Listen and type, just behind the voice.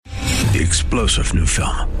The explosive new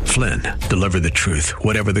film, Flynn, deliver the truth,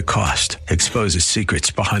 whatever the cost, exposes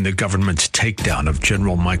secrets behind the government's takedown of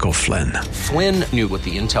General Michael Flynn. Flynn knew what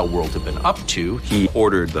the intel world had been up to. He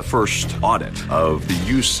ordered the first audit of the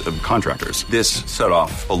use of contractors. This set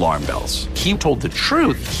off alarm bells. He told the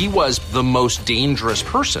truth. He was the most dangerous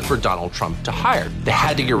person for Donald Trump to hire. They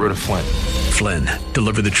had to get rid of Flynn. Flynn,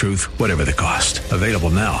 deliver the truth, whatever the cost. Available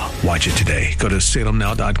now. Watch it today. Go to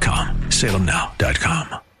salemnow.com.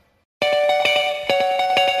 salemnow.com.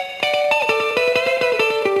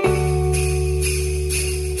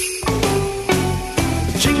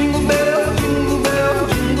 Jingle bell, jingle bell,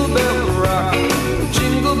 jingle bell rock.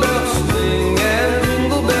 Jingle bells swing and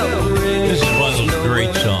jingle bell ring. This is one of those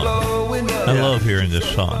great songs. I love hearing this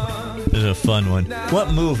song. This is a fun one.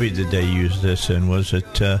 What movie did they use this in? Was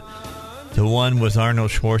it the one with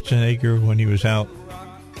Arnold Schwarzenegger when he was out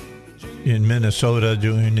in Minnesota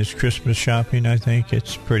doing his Christmas shopping? I think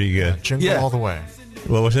it's pretty good. Jingle All the Way.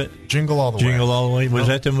 What was it? Jingle All the Way. Jingle All the Way. Was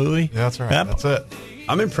that the movie? Yeah, that's right. Yep. That's it.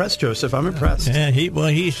 I'm impressed, Joseph. I'm impressed. Yeah, he's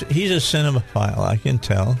a cinemaphile. I can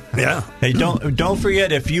tell. Yeah. Hey, don't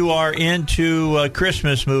forget, if you are into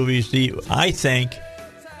Christmas movies, I think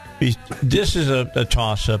this is a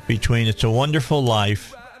toss-up between It's a Wonderful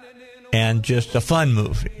Life and just a fun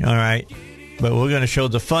movie. All right, but we're going to show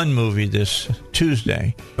the fun movie this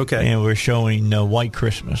Tuesday. Okay. And we're showing White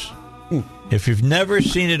Christmas. If you've never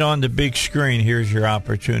seen it on the big screen, here's your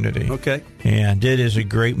opportunity. Okay. And it is a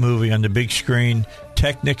great movie on the big screen.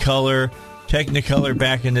 Technicolor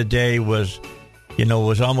back in the day was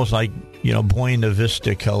almost like, Buena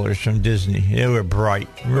Vista colors from Disney. They were bright,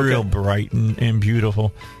 real bright and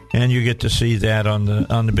beautiful. And you get to see that on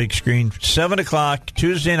the big screen. 7 o'clock,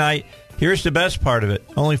 Tuesday night. Here's the best part of it.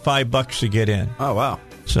 Only $5 to get in. Oh, wow.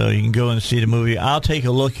 So you can go and see the movie. I'll take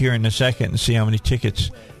a look here in a second and see how many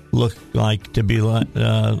tickets look like to be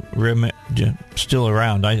still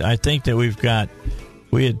around. I think that we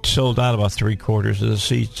had sold out about 3/4 of the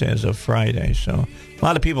seats as of Friday. So a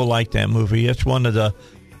lot of people like that movie. It's one of the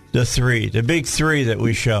big three that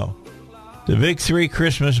we show. The big three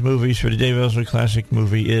Christmas movies for the Dave Elswick Classic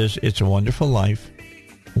Movie is It's a Wonderful Life,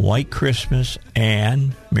 White Christmas,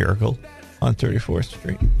 and Miracle on 34th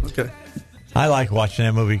Street. Okay. I like watching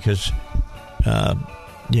that movie because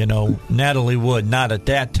Natalie Wood, not at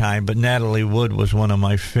that time, but Natalie Wood was one of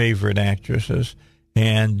my favorite actresses.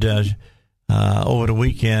 And over the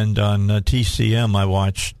weekend on TCM, I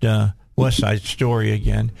watched West Side Story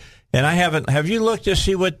again. And have you looked to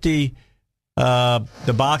see what the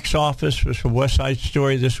box office was for West Side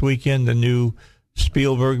Story this weekend, the new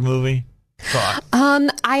Spielberg movie?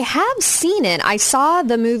 I have seen it. I saw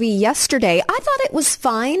the movie yesterday. I thought it was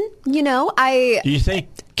fine. Do you think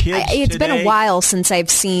kids it's today? Been a while since I've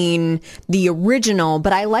seen the original,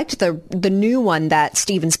 but I liked the new one that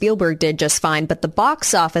Steven Spielberg did just fine. But the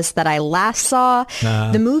box office that I last saw,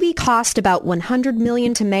 the movie cost about $100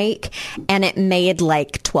 million to make, and it made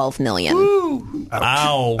like $12 million. Woo!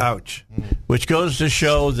 Ouch. Which goes to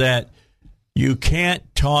show that you can't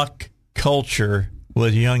talk culture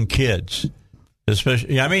with young kids,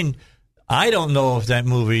 especially. I don't know if that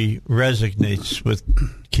movie resonates with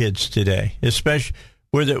kids today, especially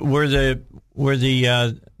where the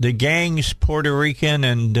gangs Puerto Rican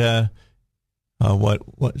and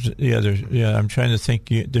what's the other? Yeah, I'm trying to think.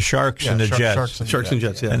 The Sharks and the Jets. Sharks and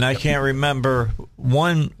Jets. Yeah. And I can't remember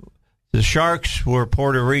one. The Sharks were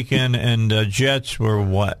Puerto Rican and Jets were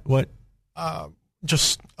what? What?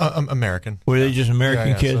 Just American. Were they just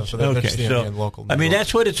American kids? So okay, so local.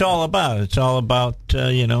 That's what it's all about. It's all about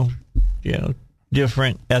different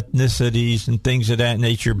ethnicities and things of that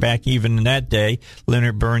nature. Back even in that day,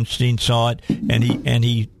 Leonard Bernstein saw it, and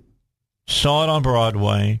he saw it on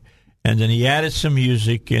Broadway, and then he added some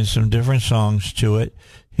music and some different songs to it.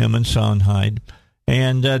 Him and Sondheim,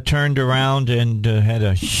 and turned around and had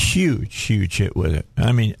a huge hit with it.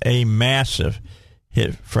 A massive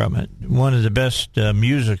hit from it. One of the best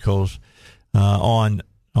musicals on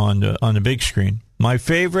the big screen. My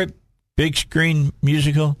favorite big screen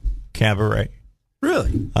musical, Cabaret.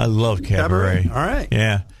 Really? I love Cabaret. All right.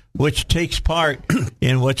 Yeah. Which takes part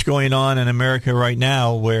in what's going on in America right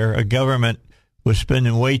now, where a government was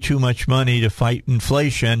spending way too much money to fight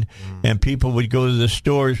inflation, and people would go to the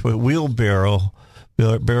stores with barrels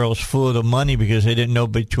full of the money because they didn't know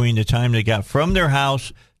between the time they got from their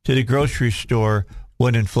house to the grocery store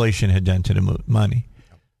what inflation had done to the money.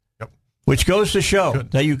 Yep. Which goes to show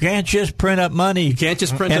that you can't just print up money. You can't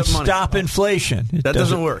just print and up money. Stop inflation. That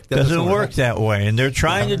doesn't work. That doesn't work that way. And they're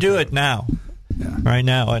trying to do it now. Yeah. Right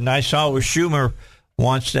now. And I saw where Schumer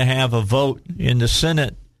wants to have a vote in the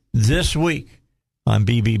Senate this week on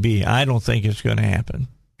BBB. I don't think it's going to happen.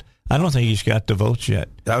 I don't think he's got the votes yet.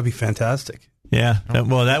 That would be fantastic. Yeah.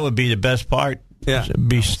 That would be the best part. Yeah.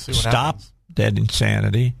 Stop that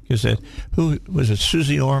insanity. Because who was it?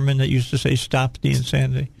 Susie Orman that used to say "Stop the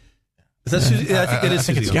insanity." Is that Susie? I think it is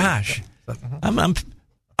Susie. Gosh,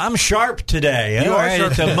 I'm sharp today. You All are right,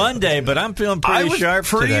 sharp it's a today. Monday, but I'm feeling pretty sharp I was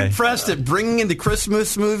pretty today. impressed at bringing in the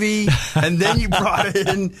Christmas movie, and then you brought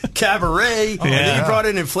in Cabaret, and then you brought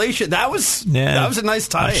in inflation. That was a nice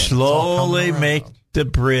tie-in. Slowly make the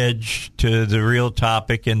bridge to the real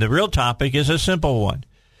topic, and the real topic is a simple one.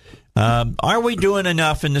 Are we doing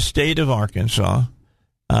enough in the state of Arkansas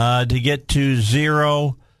to get to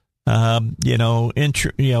zero?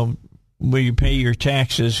 Where you pay your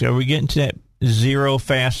taxes, are we getting to that zero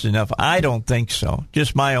fast enough? I don't think so.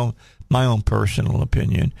 Just my own personal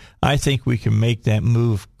opinion. I think we can make that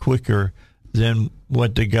move quicker than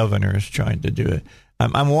what the governor is trying to do it.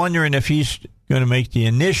 I'm wondering if he's going to make the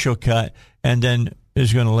initial cut and then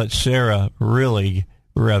is going to let Sarah really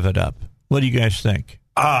rev it up. What do you guys think?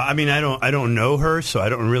 I don't know her, so I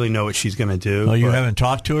don't really know what she's going to do. Oh, you haven't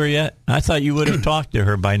talked to her yet? I thought you would have talked to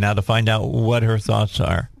her by now to find out what her thoughts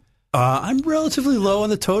are. I'm relatively low on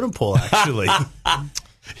the totem pole, actually.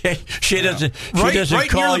 She doesn't right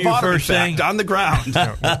call near the you bottom, first in fact, thing. on the ground.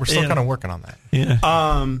 We're still kind of working on that. Yeah.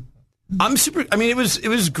 I'm super. I mean, it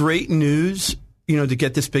was great news, to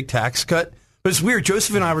get this big tax cut. But it's weird.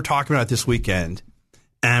 Joseph and I were talking about it this weekend,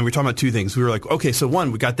 and we were talking about two things. We were like, okay, so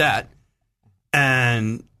one, we got that,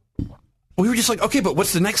 and we were just like, okay, but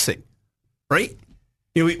what's the next thing, right?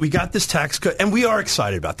 We got this tax cut, and we are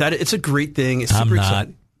excited about that. It's a great thing. It's super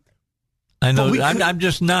exciting. I know. I'm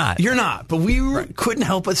just not. You're not. But we couldn't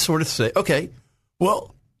help but sort of say, okay,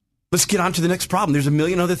 well, let's get on to the next problem. There's a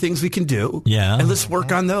million other things we can do. Yeah. And let's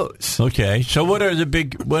work on those. Okay. So what are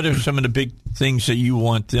some of the big things that you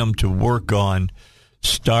want them to work on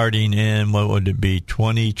starting in, what would it be,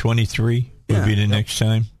 2023 would be the next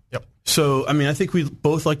time? Yep. So, I think we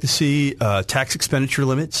both like to see tax expenditure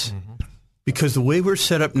limits because the way we're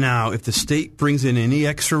set up now, if the state brings in any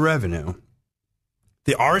extra revenue,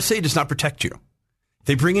 the RSA does not protect you. If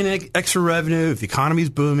they bring in extra revenue, if the economy's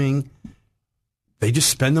booming, they just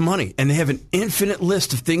spend the money. And they have an infinite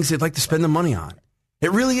list of things they'd like to spend the money on.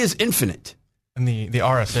 It really is infinite. And the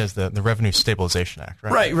RSA is the Revenue Stabilization Act,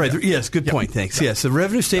 right? Right. Yeah. Yes, good point. Thanks. Yes, the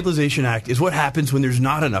Revenue Stabilization Act is what happens when there's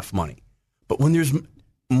not enough money. But when there's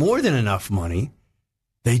more than enough money,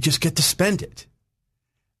 they just get to spend it.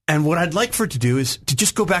 And what I'd like for it to do is to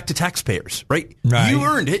just go back to taxpayers, right? You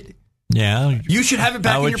earned it. Yeah. You should have it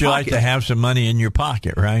back in your pocket. How would you like to have some money in your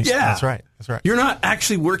pocket, right? Yeah. That's right. You're not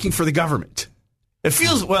actually working for the government. It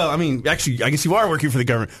feels, actually, I guess you are working for the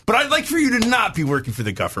government, but I'd like for you to not be working for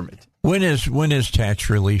the government. When is Tax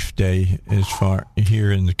Relief Day as far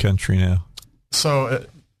here in the country now? So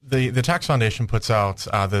the Tax Foundation puts out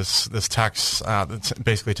this tax,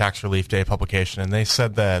 basically Tax Relief Day publication, and they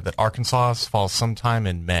said that Arkansas falls sometime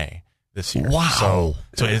in May this year. Wow!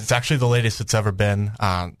 So it's actually the latest it's ever been.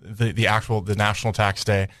 The National Tax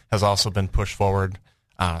Day has also been pushed forward.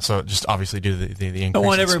 So just obviously due to the increase. I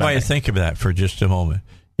want in everybody to spending. think of that for just a moment.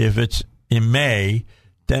 If it's in May,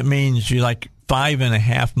 that means you're like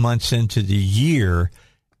 5.5 months into the year,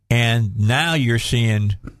 and now you're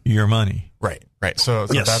seeing your money. Right. So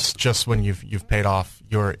that's just when you've paid off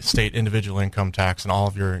your state individual income tax, and all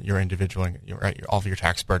of your individual all of your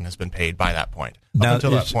tax burden has been paid by that point. Now, Up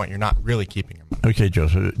until that point, you're not really keeping your money. Okay,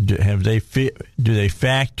 Joseph, do they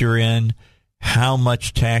factor in how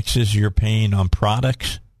much taxes you're paying on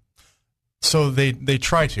products? So they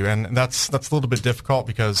try to, and that's a little bit difficult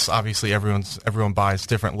because obviously everyone buys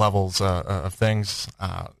different levels of things.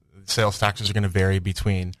 Sales taxes are going to vary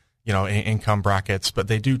between income brackets, but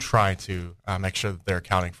they do try to make sure that they're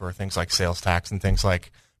accounting for things like sales tax and things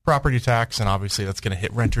like property tax, and obviously that's going to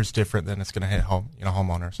hit renters different than it's going to hit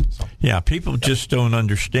homeowners. So. Yeah, people just don't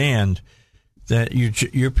understand that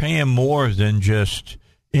you're paying more than just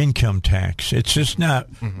income tax. It's just not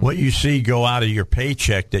what you see go out of your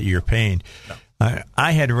paycheck that you're paying. No.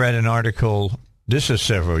 I had read an article, this is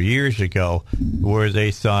several years ago, where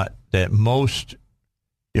they thought that most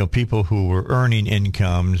people who were earning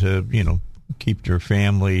incomes, keep their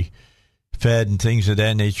family fed and things of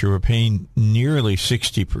that nature, were paying nearly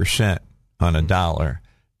 60% on a dollar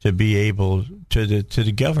to be able to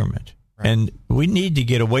the government. Right. And we need to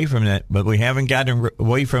get away from that, but we haven't gotten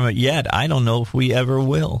away from it yet. I don't know if we ever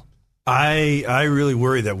will. I really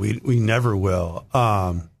worry that we never will.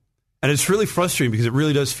 And it's really frustrating because it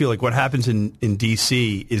really does feel like what happens in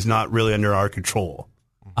D.C. is not really under our control.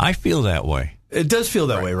 I feel that way. It does feel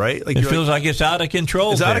that way, right? It feels like it's out of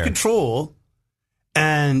control. It's out of control.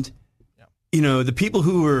 And the people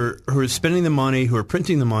who are spending the money, who are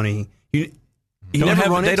printing the money, they don't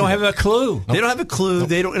have a clue. They don't have a clue. Nope.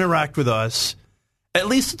 They don't interact with us. At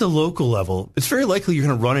least at the local level, it's very likely you're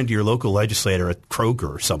going to run into your local legislator at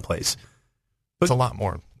Kroger or someplace. But, it's a lot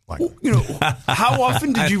more likely. How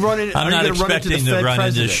often did you run into? I'm not expecting to run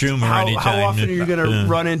into Schumer anytime. How often are you going to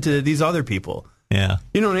run into these other people? Yeah.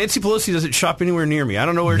 Nancy Pelosi doesn't shop anywhere near me. I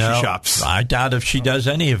don't know where she shops. I doubt if she does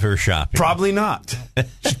any of her shopping. Probably not.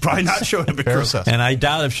 She's probably not showing up at Kroger. And I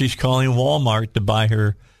doubt if she's calling Walmart to buy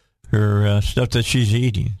her stuff that she's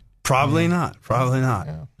eating. Probably not.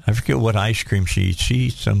 Yeah. I forget what ice cream she eats. She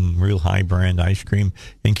eats some real high-brand ice cream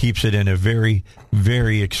and keeps it in a very,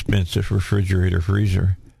 very expensive refrigerator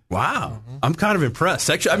freezer. Wow. Mm-hmm. I'm kind of impressed.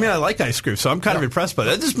 Actually, I like ice cream, so I'm kind of impressed by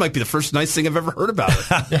that. This might be the first nice thing I've ever heard about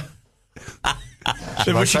it.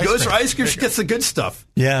 When she goes for ice cream, she gets the good stuff.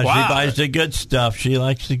 Yeah, wow. She buys the good stuff. She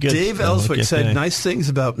likes the good Dave stuff. Elswick said nice things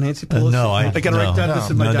about Nancy Pelosi. I got to write down this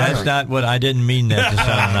in my diary. That's not what I didn't mean that to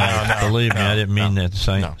sound nice. Believe me, I didn't mean that to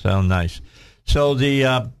sound nice. So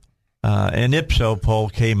the an Ipsos poll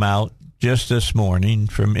came out just this morning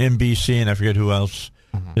from NBC, and I forget who else.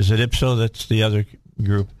 Mm-hmm. Is it Ipsos? That's the other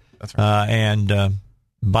group. That's right. And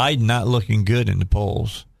Biden not looking good in the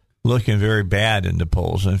polls, looking very bad in the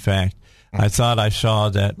polls. In fact, I thought I saw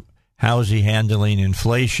that how's he handling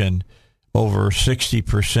inflation? Over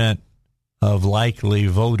 60% of likely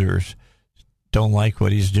voters don't like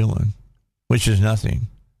what he's doing, which is nothing.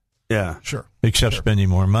 Yeah, sure. Except spending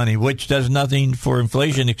more money, which does nothing for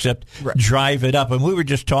inflation except drive it up. And we were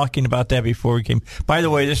just talking about that before we came. By the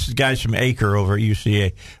way, this is guys from Acre over at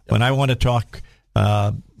UCA. When I want to talk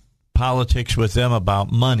politics with them about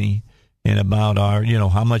money and about our,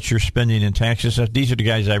 how much you're spending in taxes, these are the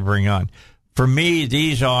guys I bring on. For me,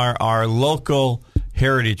 these are our local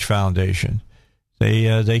Heritage Foundation.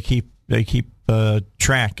 They keep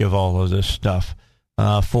track of all of this stuff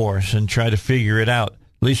for us and try to figure it out.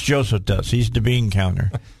 At least Joseph does. He's the bean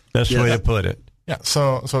counter. That's the way to put it. Yeah.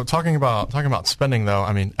 So talking about spending, though,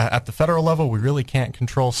 I mean, at the federal level, we really can't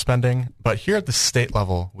control spending, but here at the state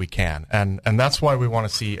level, we can, and that's why we want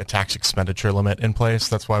to see a tax expenditure limit in place.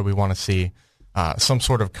 That's why we want to see some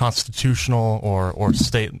sort of constitutional or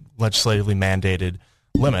state legislatively mandated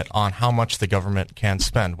limit on how much the government can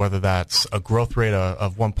spend, whether that's a growth rate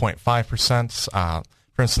of 1.5%.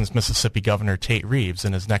 For instance, Mississippi Governor Tate Reeves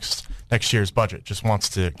in his next year's budget just wants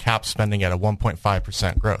to cap spending at a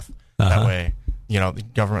 1.5% growth. That way, the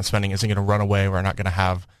government spending isn't going to run away. We're not going to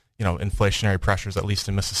have, inflationary pressures, at least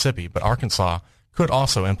in Mississippi. But Arkansas could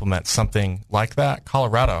also implement something like that.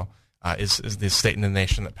 Colorado is the state in the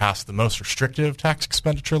nation that passed the most restrictive tax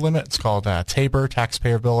expenditure limit. It's called TABOR,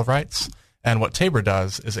 Taxpayer Bill of Rights. And what TABOR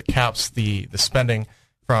does is it caps the spending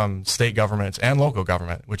from state governments and local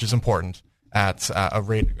government, which is important, at a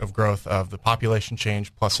rate of growth of the population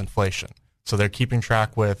change plus inflation. So they're keeping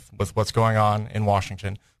track with what's going on in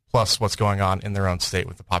Washington plus what's going on in their own state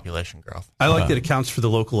with the population growth. I like that it counts for the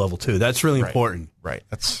local level, too. That's really important. Right.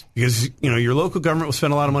 That's because, your local government will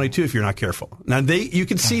spend a lot of money, too, if you're not careful. Now, you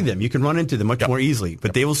can see them. You can run into them much more easily,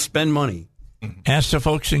 but they will spend money. Ask the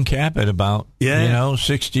folks in Cabot about,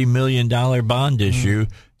 $60 million bond issue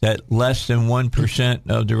that less than 1%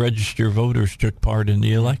 of the registered voters took part in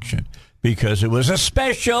the election. Because it was a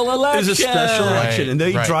special election. It was a special election, and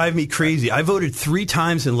they drive me crazy. I voted 3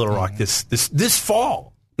 times in Little Rock this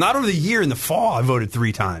fall. Not over the year, in the fall, I voted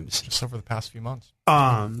 3 times. Just over the past few months.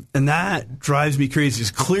 And that drives me crazy.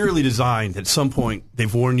 It's clearly designed. At some point,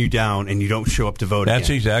 they've worn you down, and you don't show up to vote That's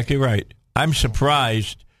again. Exactly right. I'm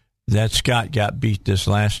surprised that Scott got beat this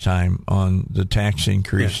last time on the tax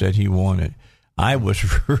increase that he wanted. I was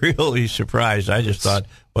really surprised. I just thought,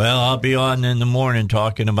 well, I'll be on in the morning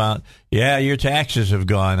talking about, your taxes have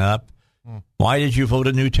gone up. Why did you vote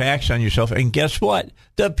a new tax on yourself? And guess what?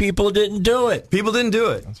 The people didn't do it. People didn't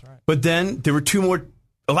do it. That's right. But then there were 2 more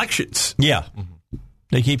elections. Yeah. Mm-hmm.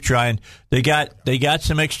 They keep trying. They got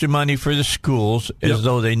some extra money for the schools as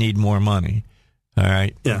though they need more money. All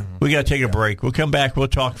right. Yeah. We got to take a break. We'll come back. We'll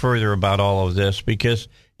talk further about all of this because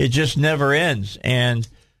it just never ends. And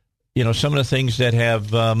some of the things that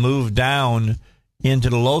have moved down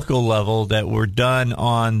into the local level that were done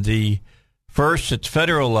on the first at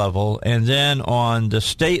federal level and then on the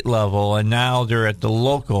state level, and now they're at the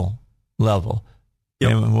local level.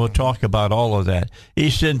 Yep. And we'll talk about all of that.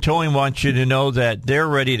 Easton Towing wants you to know that they're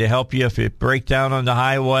ready to help you if you break down on the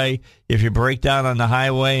highway. If you break down on the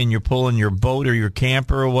highway and you're pulling your boat or your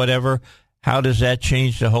camper or whatever, how does that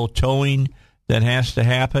change the whole towing that has to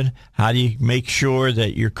happen? How do you make sure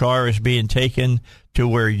that your car is being taken to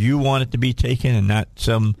where you want it to be taken and not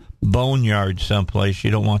some boneyard someplace? You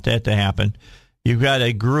don't want that to happen. you've got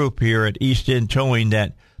a group here at East End Towing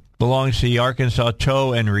that belongs to the Arkansas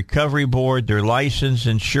Tow and Recovery Board. They're licensed,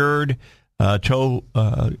 insured, tow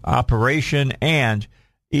operation, and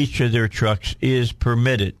each of their trucks is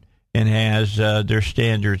permitted and has their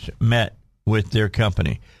standards met with their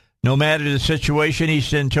company. No matter the situation,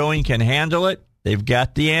 East End Towing can handle it. They've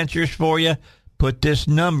got the answers for you. Put this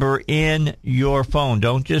number in your phone.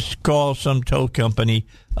 Don't just call some tow company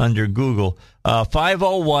under Google.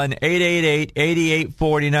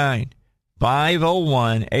 501-888-8849.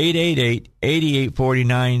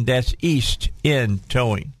 501-888-8849. That's East End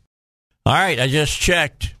Towing. All right, I just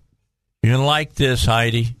checked. You're going to like this,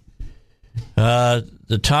 Heidi.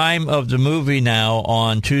 The time of the movie now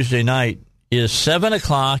on Tuesday night is 7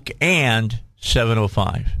 o'clock and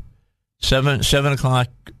 7:05. 7 o'clock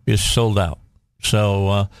is sold out.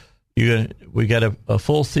 So we got a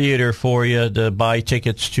full theater for you to buy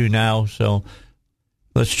tickets to now. So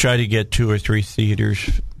let's try to get 2 or 3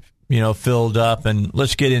 theaters, filled up, and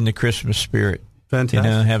let's get in the Christmas spirit.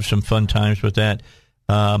 Fantastic. Have some fun times with that.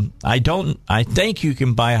 I think you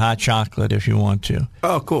can buy hot chocolate if you want to.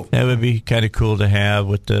 Oh, cool. That would be kind of cool to have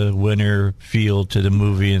with the winter feel to the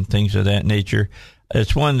movie and things of that nature.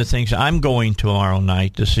 It's one of the things I'm going tomorrow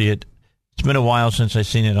night to see it. It's been a while since I've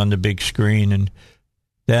seen it on the big screen, and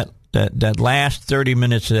that last 30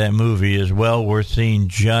 minutes of that movie is well worth seeing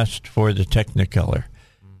just for the Technicolor.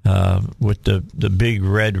 With the big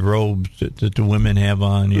red robes that the women have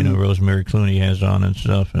on, Rosemary Clooney has on and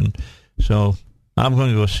stuff. And so I'm going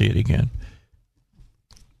to go see it again,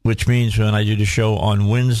 which means when I do the show on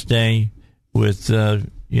Wednesday with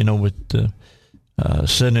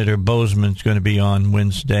Senator Bozeman's going to be on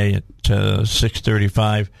Wednesday at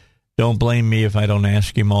 6:35. Don't blame me if I don't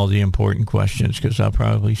ask him all the important questions, because I'll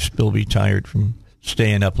probably still be tired from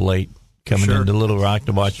staying up late coming into Little Rock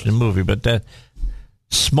to watch the movie. But that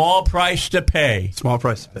small price to pay. Small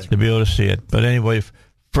price to pay. To be able to see it. But anyway,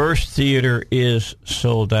 first theater is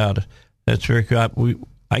sold out. That's very cool.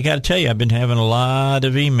 I got to tell you, I've been having a lot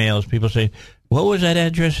of emails. People say, what was that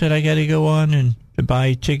address that I got to go on and to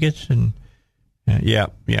buy tickets? And yeah.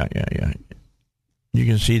 You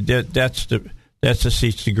can see that's the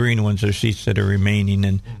seats. The green ones are seats that are remaining,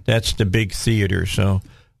 and that's the big theater. So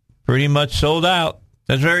pretty much sold out.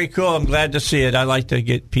 That's very cool. I'm glad to see it. I like to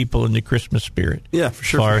get people in the Christmas spirit. Yeah, for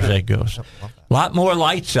sure. As far as that goes. A lot more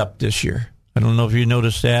lights up this year. I don't know if you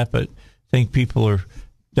noticed that, but I think people are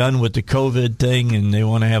done with the COVID thing, and they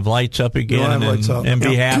want to have lights up again and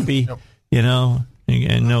be happy,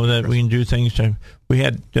 and know that we can do things. We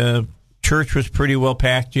had church was pretty well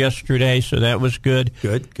packed yesterday, so that was good.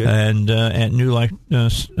 Good. And at New Life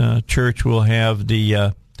Church, we'll have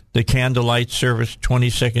the candlelight service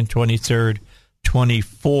 22nd, 23rd,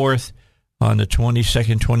 24th. On the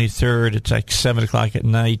 22nd, 23rd, it's like 7 o'clock at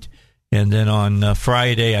night. And then on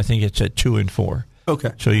Friday, I think it's at 2 and 4.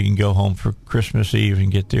 Okay. So you can go home for Christmas Eve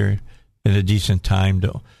and get there at a decent time.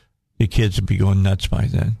 Though the kids will be going nuts by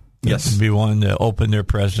then. Yes. They'll be wanting to open their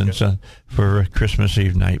presents for Christmas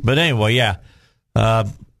Eve night. But anyway, a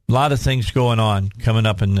lot of things going on coming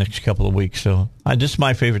up in the next couple of weeks. So this is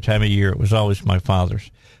my favorite time of year. It was always my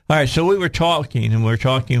father's. All right, so we were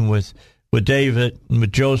talking with David and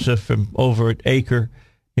with Joseph from over at Acre.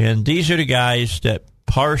 And these are the guys that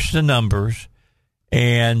parse the numbers,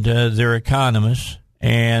 and they're economists,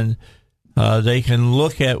 and they can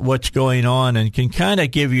look at what's going on and can kind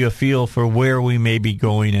of give you a feel for where we may be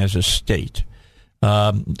going as a state.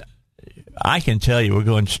 I can tell you we're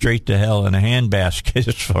going straight to hell in a handbasket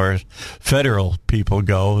as far as federal people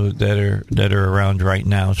go that are around right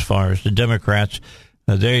now. As far as the Democrats,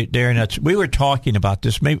 they're nuts. We were talking about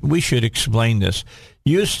this. Maybe we should explain this.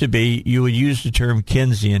 Used to be you would use the term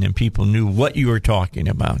Keynesian and people knew what you were talking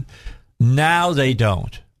about. Now they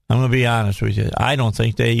don't. I'm going to be honest with you. I don't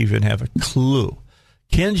think they even have a clue.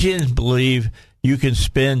 Keynesians believe you can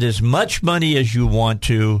spend as much money as you want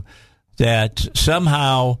to, that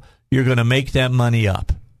somehow you're going to make that money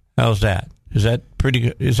up. How's that? Is that pretty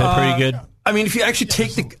good? Pretty good? I mean, if you actually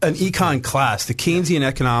take an econ class, the Keynesian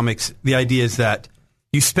economics, the idea is that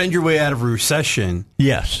you spend your way out of a recession.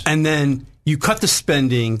 Yes. And then you cut the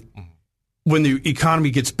spending when the economy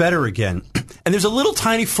gets better again. And there's a little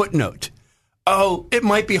tiny footnote. Oh, it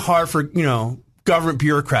might be hard for, government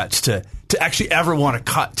bureaucrats to actually ever want to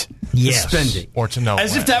cut the spending. Or to know.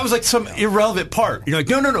 As if that was like some irrelevant part. You're like,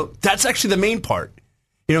 no. That's actually the main part.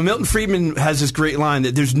 Milton Friedman has this great line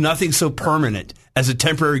that there's nothing so permanent as a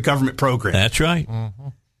temporary government program. That's right. Mm-hmm.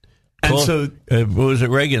 And so, what was it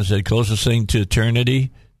Reagan said? Closest thing to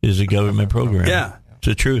eternity is a government program. Yeah. It's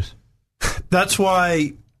the truth. That's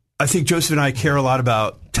why I think Joseph and I care a lot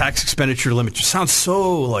about tax expenditure limit just sounds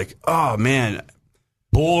so like, oh man,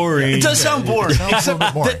 boring. It does sound boring. Sounds a little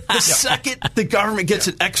bit boring. The second the government gets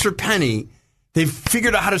an extra penny, they've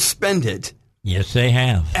figured out how to spend it. Yes, they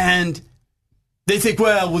have. And they think,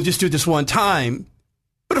 well, we'll just do it this one time.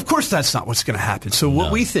 But of course, that's not what's going to happen. So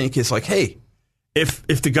what we think is like, hey, if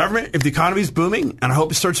the economy is booming, and I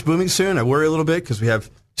hope it starts booming soon, I worry a little bit because we have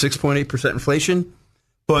 6.8% inflation.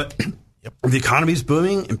 But if the economy is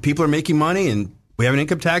booming and people are making money and we have an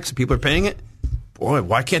income tax and people are paying it, boy,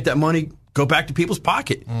 why can't that money go back to people's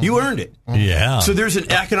pocket? You earned it. Yeah. So there's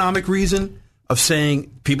an economic reason of saying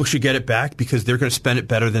people should get it back because they're going to spend it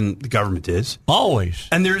better than the government is. Always.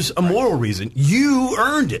 And there's a moral reason. You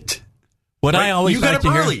earned it. What Right? I always You like got to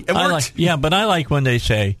up hear, early. It worked. but I like when they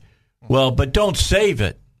say, well, but don't save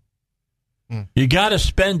it. You got to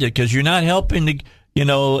spend it because you're not helping the, you're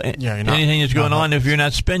not- anything that's going on if you're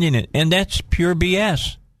not spending it. And that's pure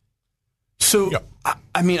BS. So,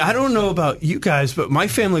 I mean, I don't know about you guys, but my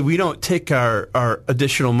family, we don't take our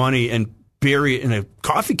additional money and bury it in a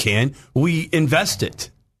coffee can. We invest it.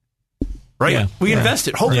 Right? Yeah. We invest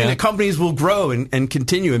it, hoping Yeah. that companies will grow and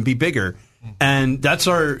continue and be bigger. And that's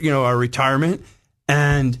our retirement.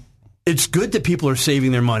 And it's good that people are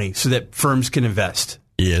saving their money so that firms can invest.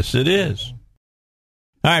 Yes, it is.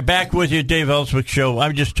 All right, back with you, Dave Elswick Show.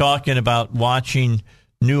 I'm just talking about watching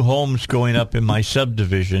new homes going up in my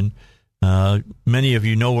subdivision. Many of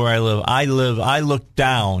you know where I live. I look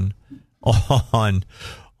down on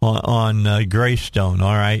Greystone.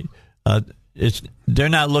 All right, they're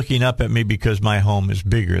not looking up at me because my home is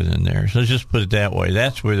bigger than theirs. Let's just put it that way.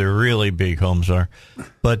 That's where the really big homes are.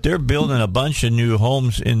 But they're building a bunch of new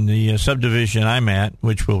homes in the subdivision I'm at,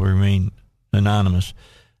 which will remain anonymous.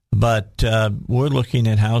 But we're looking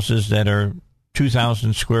at houses that are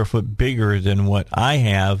 2,000 square foot bigger than what I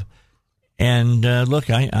have. And look,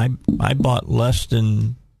 I bought less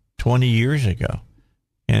than 20 years ago,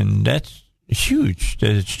 and that's huge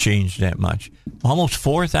that it's changed that much. Almost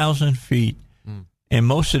 4,000 feet, and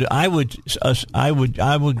most of I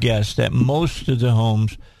would guess that most of the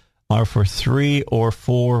homes are for 3 or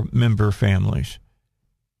 4 member families.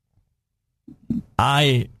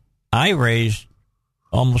 I raised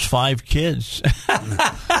almost 5 kids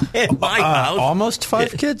in my house. Almost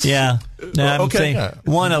 5 kids? Yeah. Now, I'm Okay. saying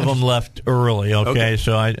one of them left early. Okay, Okay.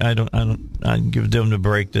 so I give them the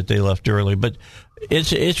break that they left early. But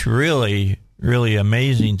it's really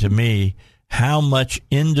amazing to me how much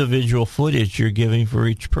individual footage you're giving for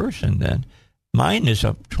each person. Then mine is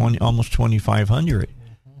up almost 2,500,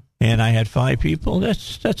 and I had 5 people.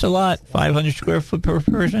 That's a lot. 500 square foot per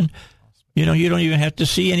person. You don't even have to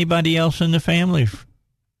see anybody else in the family for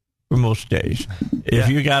most days. If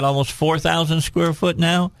you got almost 4,000 square foot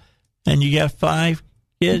now, and you got 5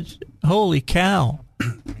 kids, holy cow.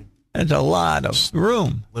 That's a lot of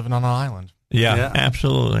room. Living on an island. Yeah,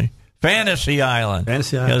 absolutely. Fantasy Island.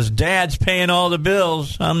 Because Dad's paying all the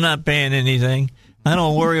bills. I'm not paying anything. I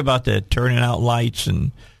don't worry about that, turning out lights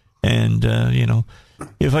and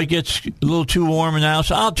if it gets a little too warm in the house,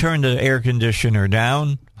 I'll turn the air conditioner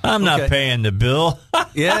down. I'm not paying the bill.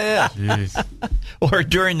 Yeah. Or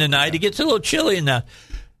during the night, it gets a little chilly enough.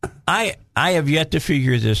 I have yet to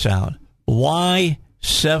figure this out. Why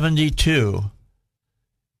 72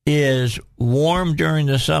 is warm during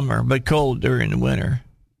the summer but cold during the winter?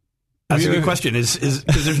 That's a good question. Is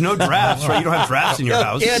because there's no drafts, right? You don't have drafts in your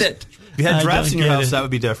house. Get it. If you had drafts in your house, it. that would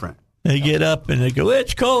be different. They get up and they go,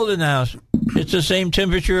 it's cold in the house. It's the same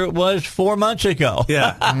temperature it was 4 months ago.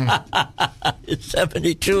 Yeah. It's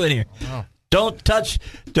 72 in here. Wow. Don't touch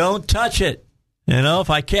it. If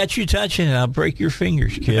I catch you touching it, I'll break your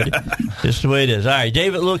fingers, kid. Just the way it is. All right,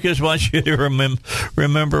 David Lucas wants you to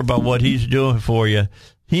remember about what he's doing for you.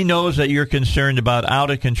 He knows that you're concerned about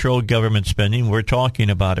out-of-control government spending. We're talking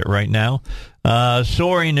about it right now.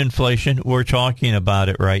 Soaring inflation. We're talking about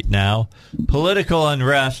it right now. Political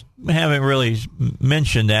unrest. We haven't really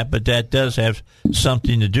mentioned that, but that does have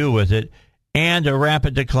something to do with it. And a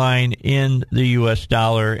rapid decline in the U.S.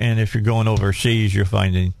 dollar. And if you're going overseas, you're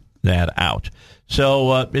finding that out.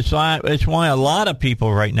 So it's why a lot of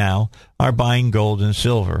people right now are buying gold and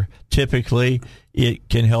silver. Typically, it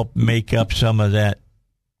can help make up some of that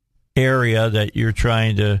area that you're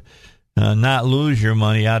trying to not lose your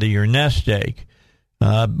money out of your nest egg.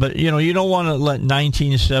 But, you don't want to let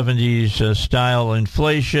 1970s style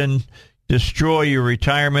inflation destroy your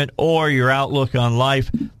retirement or your outlook on life.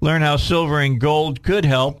 Learn how silver and gold could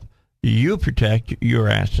help you protect your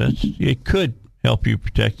assets. It could help you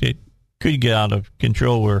protect it. Could get out of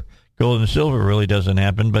control where gold and silver really doesn't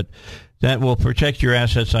happen, but that will protect your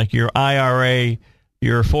assets like your IRA,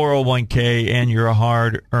 your 401k, and your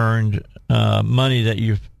hard-earned money that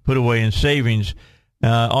you've put away in savings,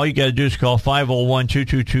 all you got to do is call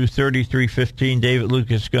 501-222-3315. David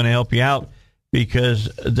Lucas is going to help you out because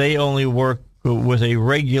they only work with a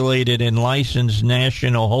regulated and licensed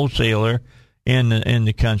national wholesaler in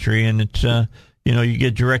the country, and it's you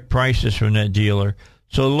get direct prices from that dealer.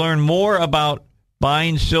 So to learn more about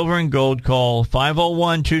buying silver and gold, call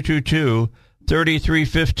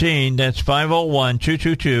 501-222-3315. That's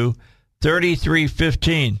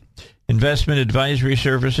 501-222-3315. Investment advisory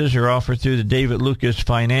services are offered through the David Lucas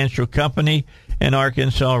Financial Company, an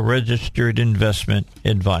Arkansas registered investment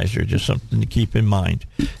advisor. Just something to keep in mind.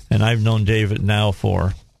 And I've known David now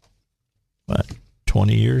for,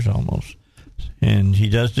 20 years almost. And he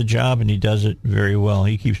does the job, and he does it very well.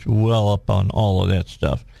 He keeps well up on all of that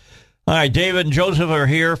stuff. All right, David and Joseph are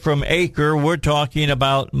here from Acre. We're talking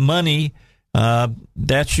about money.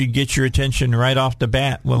 That should get your attention right off the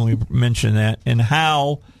bat when we mention that, and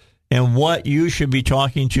how and what you should be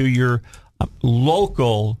talking to your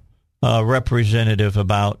local representative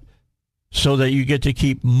about so that you get to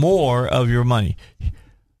keep more of your money.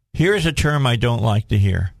 Here's a term I don't like to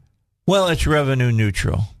hear. Well, it's revenue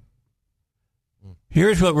neutral.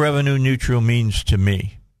 Here's what revenue neutral means to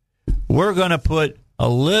me. We're going to put a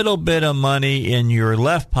little bit of money in your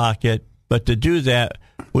left pocket, but to do that,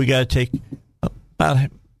 we got to take about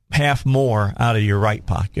half more out of your right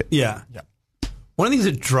pocket. Yeah. One of the things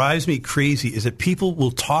that drives me crazy is that people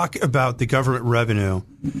will talk about the government revenue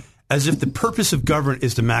as if the purpose of government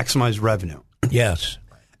is to maximize revenue. Yes.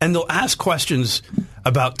 And they'll ask questions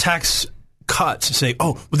about tax cuts, say,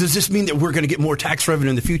 well, does this mean that we're going to get more tax revenue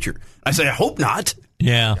in the future? I say, I hope not.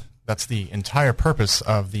 Yeah. That's the entire purpose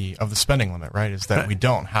of the spending limit, right? Is that we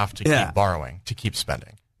don't have to keep borrowing to keep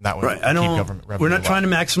spending. That would keep government revenue. We're not trying to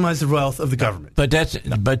maximize the wealth of the government. But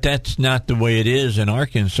that's not the way it is in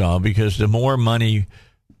Arkansas, because the more money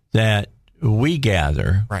that we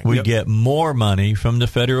gather, we get more money from the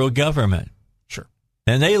federal government. Sure.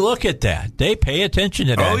 And they look at that. They pay attention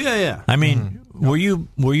to that. Oh, yeah. I mean, were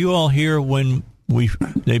you all here when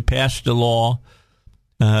they passed the law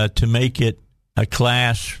to make it a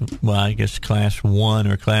class 1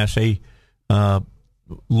 or class A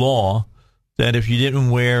law, that if you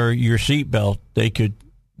didn't wear your seatbelt, they could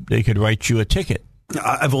write you a ticket?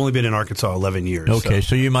 I've only been in Arkansas 11 years. Okay,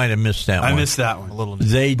 so you might have missed that one. I missed that one.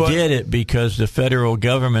 They did it because the federal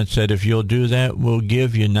government said, if you'll do that, we'll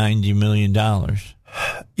give you $90 million.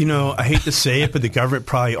 You know, I hate to say it, but the government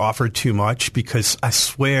probably offered too much, because I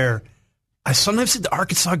swear, I sometimes said the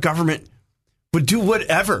Arkansas government would do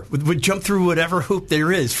whatever, would jump through whatever hoop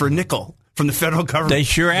there is for a nickel from the federal government. They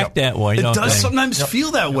sure act that way, don't they? It does sometimes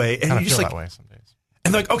feel that way. And you're just like,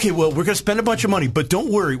 and like, okay, well, we're going to spend a bunch of money, but don't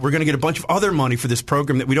worry, we're going to get a bunch of other money for this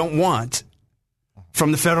program that we don't want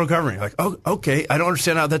from the federal government. You're like, oh, okay, I don't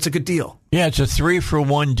understand how that's a good deal. Yeah, it's a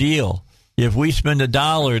 3-for-1 deal. If we spend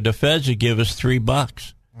 $1, the feds would give us $3.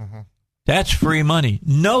 Mm-hmm. That's free money.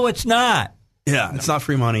 No, it's not. Yeah, it's not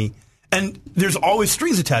free money. And there's always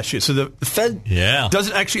strings attached to it. So the Fed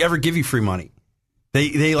doesn't actually ever give you free money.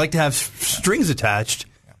 They like to have strings attached.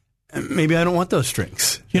 And maybe I don't want those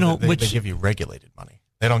strings. You know, they give you regulated money.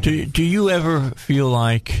 They don't. Do you ever feel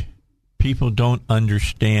like people don't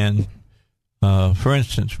understand? For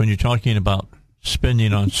instance, when you're talking about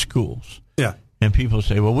spending on schools, and people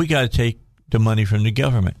say, "Well, we got to take the money from the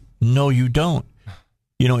government." No, you don't.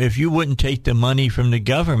 You know, if you wouldn't take the money from the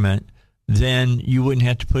government, then you wouldn't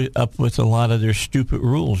have to put up with a lot of their stupid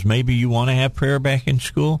rules. Maybe you want to have prayer back in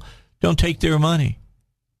school, don't take their money.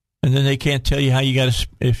 And then they can't tell you how you got to,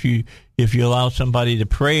 if you allow somebody to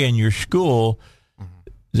pray in your school,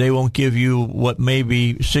 they won't give you what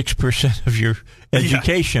maybe 6% of your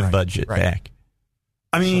education budget back.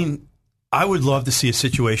 I mean, I would love to see a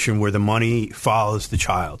situation where the money follows the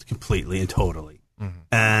child completely and totally. Mm-hmm.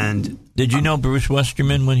 And did you know Bruce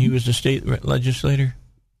Westerman when he was a state legislator?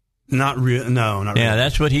 Not really. No, not really. Yeah,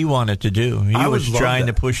 that's what he wanted to do. He was trying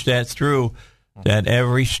to push that through, that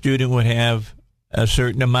every student would have a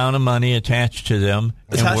certain amount of money attached to them.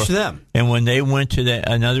 And when they went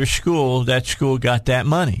to another school, that school got that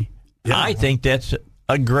money. Yeah. I think that's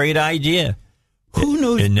a great idea. Who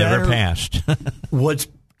knows it never passed. What's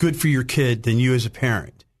good for your kid than you as a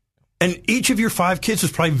parent? And each of your 5 kids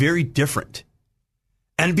was probably very different.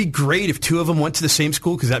 And it'd be great if 2 of them went to the same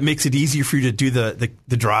school, because that makes it easier for you to do the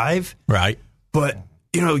drive. Right. But,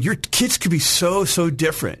 you know, your kids could be so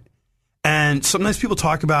different. And sometimes people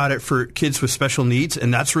talk about it for kids with special needs,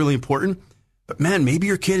 and that's really important. But, man, maybe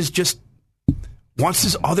your kid wants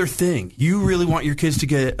this other thing. You really want your kids to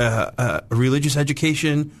get a religious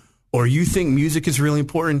education, or you think music is really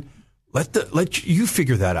important. Let you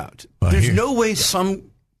figure that out. There's no way some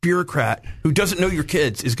bureaucrat who doesn't know your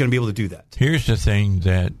kids is going to be able to do that. Here's the thing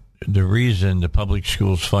that the reason the public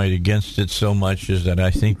schools fight against it so much is that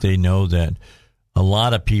I think they know that a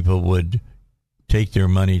lot of people would take their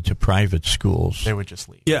money to private schools. They would just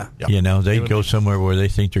leave. Yeah. Yep. You know, they go somewhere where they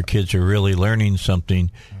think their kids are really learning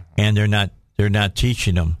something, and they're not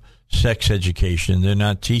teaching them sex education. They're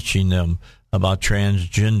not teaching them about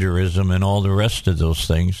transgenderism and all the rest of those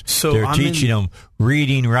things. So they're teaching them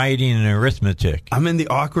reading, writing, and arithmetic. I'm in the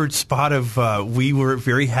awkward spot of we were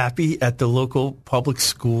very happy at the local public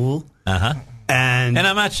school. Uh-huh. And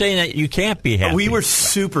I'm not saying that you can't be happy. We were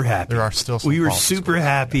super happy. There are still some We were problems super with that,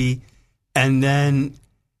 happy. And then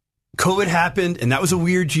COVID happened, and that was a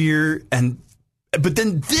weird year. But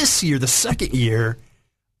then this year, the second year,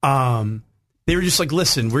 they were just like,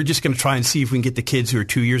 listen, we're just going to try and see if we can get the kids who are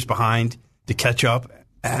 2 years behind to catch up.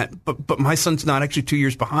 But my son's not actually 2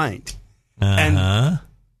 years behind. And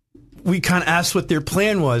we kind of asked what their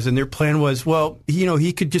plan was, and their plan was, well,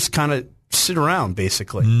 he could just kind of sit around,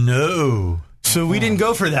 basically. No. So we didn't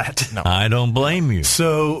go for that. No. I don't blame you.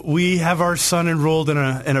 So we have our son enrolled in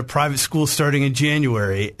a private school starting in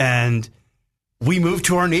January, and we moved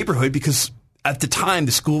to our neighborhood because at the time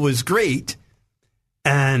the school was great,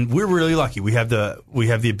 and we're really lucky. We have the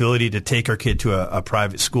ability to take our kid to a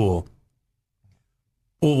private school.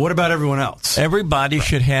 Well, what about everyone else? Everybody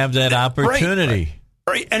should have that opportunity.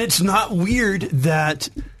 Right. And it's not weird that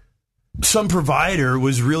some provider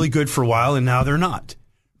was really good for a while and now they're not.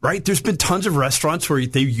 Right? There's been tons of restaurants where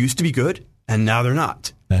they used to be good and now they're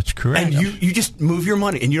not. That's correct. And you just move your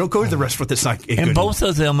money and you don't go to the restaurant that's not good. And both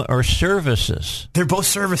of them are services. They're both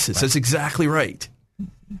services. Right. That's exactly right.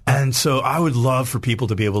 And so I would love for people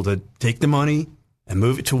to be able to take the money and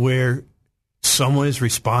move it to where someone is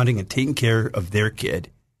responding and taking care of their kid.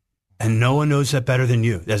 And no one knows that better than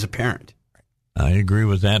you as a parent. I agree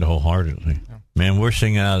with that wholeheartedly. Man, we're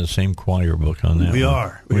singing out of the same choir book on that. We one.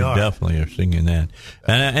 are. We definitely are singing that.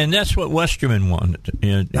 And that's what Westerman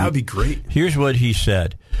wanted. That would be great. Here's what he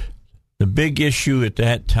said. The big issue at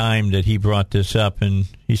that time that he brought this up, and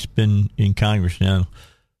he's been in Congress now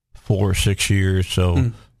 4 or 6 years,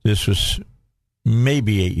 so this was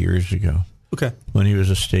maybe 8 years ago. Okay. When he was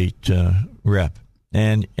a state rep.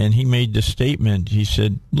 And he made the statement, he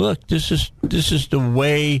said, look, this is the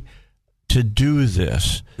way to do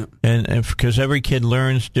this. Yep. And because every kid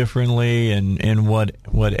learns differently and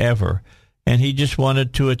whatever. And he just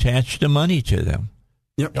wanted to attach the money to them.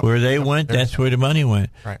 Yep. Where they went, that's where the money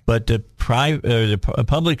went. Right. But the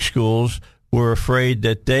public schools were afraid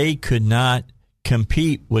that they could not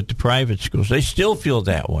compete with the private schools. They still feel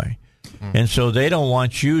that way. And so they don't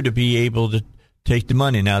want you to be able to take the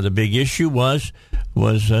money. Now, the big issue was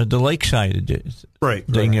the Lakeside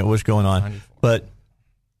thing that was going on. 94. But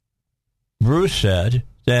Bruce said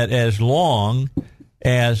that as long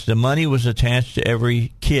as the money was attached to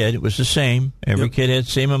every kid, it was the same. Every kid had the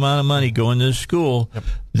same amount of money going to the school.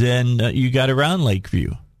 Then you got around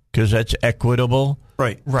Lakeview because that's equitable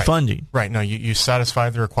funding. Right. No, you satisfy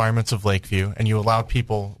the requirements of Lakeview, and you allow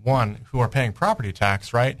people, one, who are paying property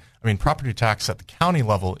tax, right? I mean, property tax at the county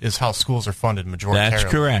level is how schools are funded majoritarily. That's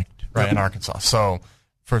correct. Right, in Arkansas. So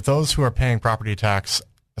for those who are paying property tax,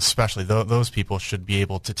 especially those people should be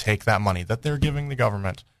able to take that money that they're giving the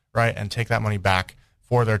government, right, and take that money back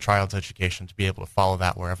for their child's education to be able to follow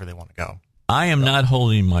that wherever they want to go. I am not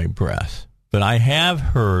holding my breath, but I have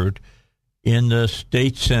heard in the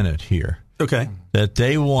state Senate here that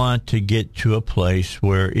they want to get to a place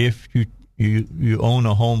where if you own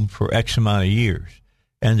a home for X amount of years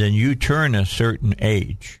and then you turn a certain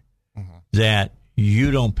age, that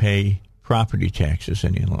you don't pay property taxes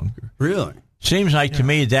any longer. Really? Seems like to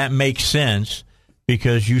me that makes sense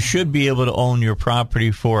because you should be able to own your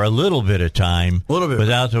property for a little bit of time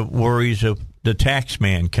without the worries of the tax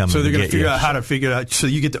man coming. So they're going to figure out how to figure it out. So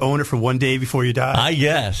you get to own it for one day before you die. I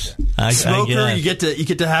guess. Smoker, I guess. you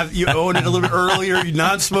get to have you own it a little bit earlier. You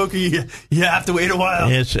non-smoker, you have to wait a while.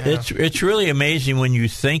 It's really amazing when you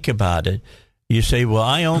think about it. You say, "Well,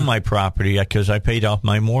 I own my property because I paid off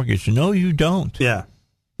my mortgage." No, you don't. Yeah.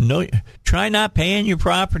 No. Try not paying your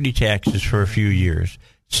property taxes for a few years.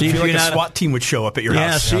 See if you're not a SWAT team would show up at your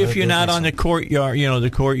house. See if you're not on the courtyard, the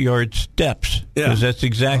courtyard steps, because that's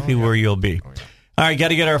exactly where you'll be. All right, got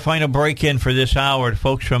to get our final break in for this hour. The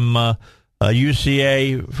folks from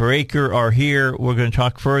UCA for Acre are here. We're going to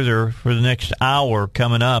talk further for the next hour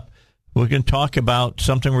coming up. We're going to talk about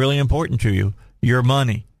something really important to you, your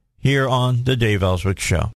money, here on the Dave Elswick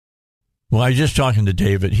Show. Well, I was just talking to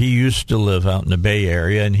David. He used to live out in the Bay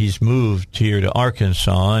Area, and he's moved here to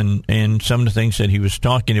Arkansas. And some of the things that he was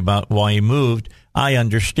talking about why he moved, I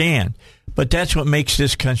understand. But that's what makes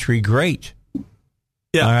this country great.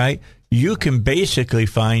 All right, you can basically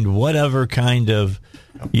find whatever kind of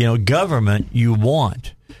government you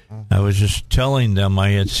want. I was just telling them I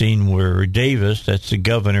had seen where Davis, that's the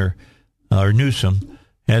governor, or Newsom,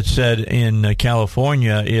 had said in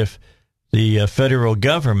California, if the federal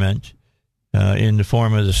government, in the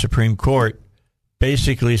form of the Supreme Court,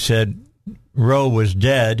 basically said Roe was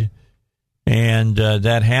dead, and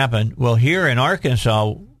that happened. Well, here in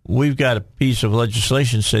Arkansas, we've got a piece of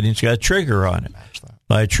legislation sitting. It's got a trigger on it.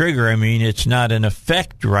 By a trigger, I mean it's not in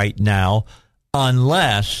effect right now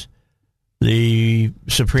unless the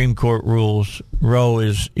Supreme Court rules Roe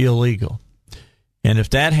is illegal. And if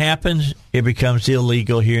that happens, it becomes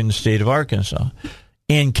illegal here in the state of Arkansas.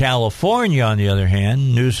 In California, on the other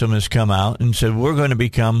hand, Newsom has come out and said, we're going to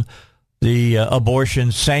become the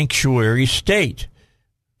abortion sanctuary state.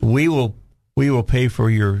 We will pay for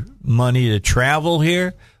your money to travel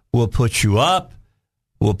here. We'll put you up.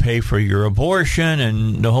 We'll pay for your abortion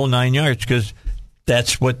and the whole 9 yards, because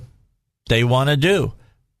that's what they want to do.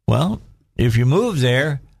 Well, if you move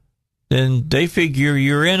there, then they figure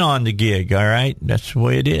you're in on the gig, all right? That's the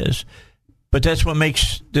way it is. But that's what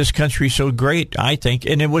makes this country so great, I think.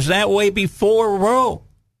 And it was that way before Roe.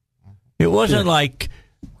 It wasn't like,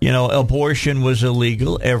 abortion was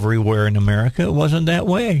illegal everywhere in America. It wasn't that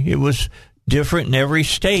way. It was different in every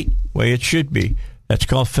state, the way it should be. That's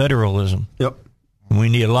called federalism. Yep. And we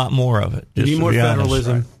need a lot more of it. Need more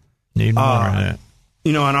federalism. Right. Need more of that.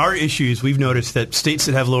 On our issues, we've noticed that states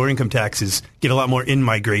that have lower income taxes get a lot more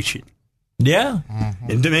in-migration. Yeah. Mm-hmm.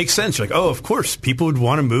 And it makes sense. Like, of course, people would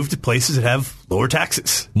want to move to places that have lower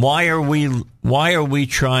taxes. Why are we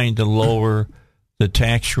trying to lower the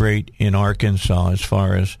tax rate in Arkansas as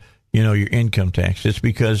far as, your income tax? It's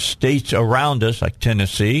because states around us, like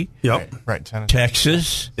Tennessee, right, Tennessee,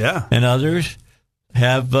 Texas, and others,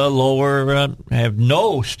 have have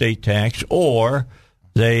no state tax, or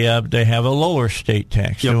they have a lower state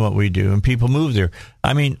tax than what we do, and people move there.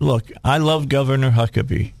 I mean, look, I love Governor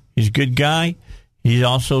Huckabee. He's a good guy. He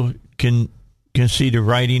also can see the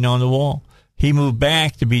writing on the wall. He moved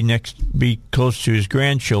back to be close to his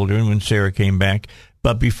grandchildren when Sarah came back,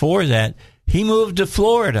 but before that, he moved to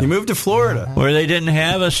Florida. Where they didn't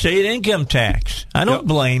have a state income tax. I don't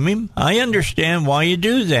blame him. I understand why you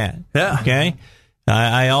do that. Yeah. Okay?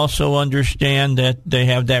 I also understand that they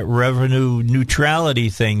have that revenue neutrality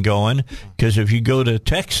thing going, because if you go to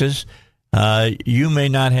Texas, you may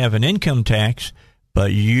not have an income tax,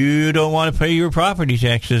 but you don't want to pay your property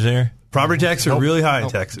taxes there. Property taxes are really high in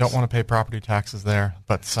Texas. Don't want to pay property taxes there.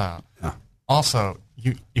 But also,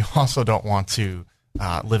 you also don't want to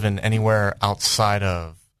live in anywhere outside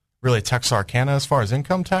of really Texarkana as far as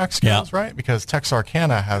income tax goes, right? Because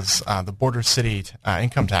Texarkana has the border city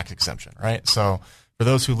income tax exemption, right? So for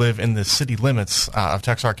those who live in the city limits of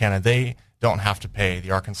Texarkana, they don't have to pay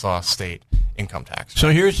the Arkansas state income tax. So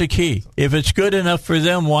here's the key. If it's good enough for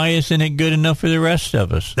them, why isn't it good enough for the rest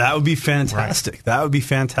of us? That would be fantastic. Right. That would be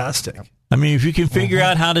fantastic. Yep. I mean, if you can figure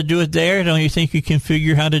out how to do it there, don't you think you can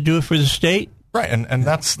figure how to do it for the state? Right, and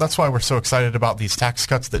that's why we're so excited about these tax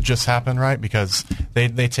cuts that just happened, right? Because they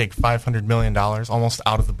take $500 million almost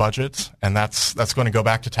out of the budget, and that's going to go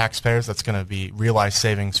back to taxpayers. That's going to be realized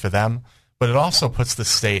savings for them. But it also puts the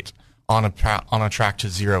state on a track to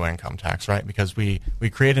zero income tax, right? Because we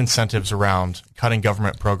create incentives around cutting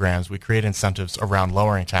government programs. We create incentives around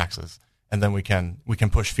lowering taxes, and then we can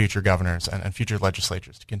push future governors and future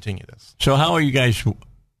legislatures to continue this. So how are you guys?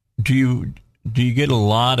 Do you get a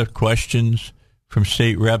lot of questions from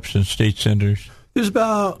state reps and state senators? There's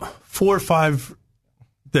about 4 or 5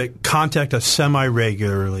 that contact us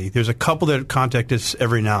semi-regularly. There's a couple that contact us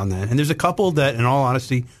every now and then. And there's a couple that, in all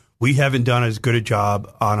honesty, we haven't done as good a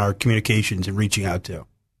job on our communications and reaching out to.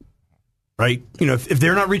 Right? If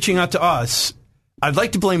they're not reaching out to us, I'd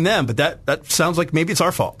like to blame them, but that sounds like maybe it's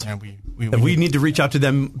our fault. And we need to reach out to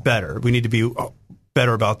them better. We need to be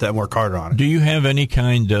better about that and work harder on it. Do you have any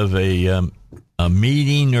kind of a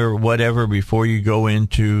meeting or whatever before you go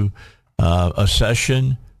into a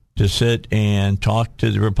session to sit and talk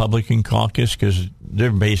to the Republican caucus, because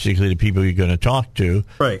they're basically the people you're going to talk to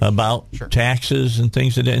about taxes and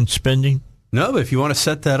things like that and spending? No, but if you want to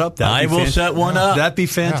set that up, I will set one up. That'd be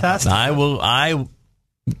fantastic. I will. I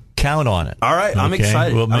count on it. All right, I'm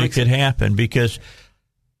excited. We'll make it happen because,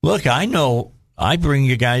 look, I know I bring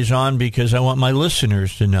you guys on because I want my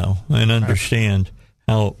listeners to know and understand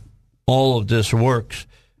how all of this works.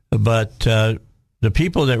 But the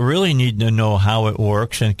people that really need to know how it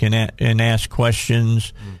works and can and ask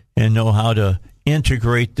questions and know how to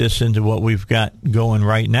integrate this into what we've got going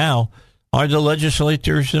right now are the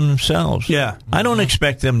legislators themselves. Yeah. I don't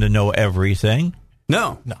expect them to know everything.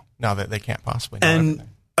 No, they can't possibly know And everything.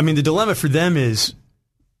 I mean, the dilemma for them is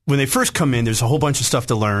when they first come in, there's a whole bunch of stuff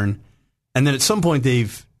to learn, and then at some point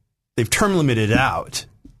they've term limited out.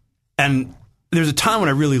 And there's a time when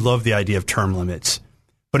I really love the idea of term limits,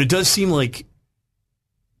 but it does seem like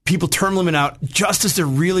people term limit out just as they're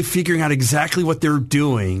really figuring out exactly what they're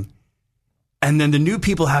doing, and then the new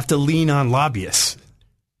people have to lean on lobbyists.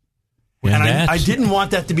 And I didn't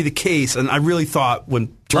want that to be the case, and I really thought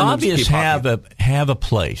when term lobbyists have a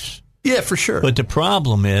place. Yeah, for sure. But the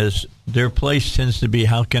problem is their place tends to be,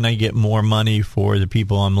 how can I get more money for the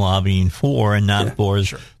people I'm lobbying for and not for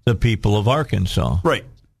the people of Arkansas? Right.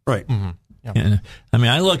 Mm-hmm. Yep. And, I mean,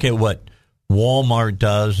 I look at what Walmart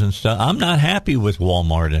does and stuff. I'm not happy with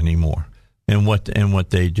Walmart anymore and what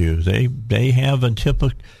they do. They have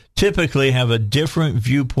typically have a different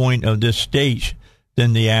viewpoint of this state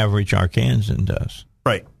than the average Arkansan does.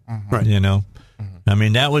 Right. Mm-hmm. Right. You know? I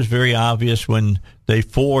mean, that was very obvious when they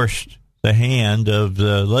forced the hand of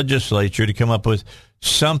the legislature to come up with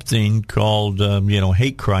something called,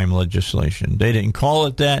 hate crime legislation. They didn't call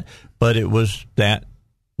it that, but it was that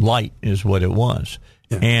light is what it was.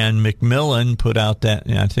 Yeah. And McMillan put out that,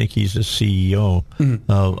 I think he's the CEO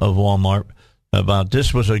of Walmart, about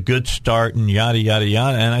this was a good start and yada, yada,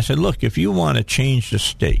 yada. And I said, look, if you want to change the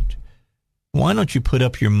state, why don't you put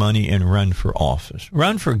up your money and run for office?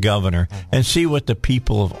 Run for governor and see what the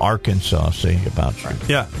people of Arkansas say about you.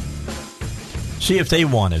 Yeah. See if they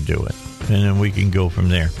want to do it, and then we can go from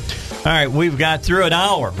there. All right, we've got through an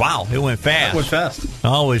hour. Wow, it went fast. It went fast. It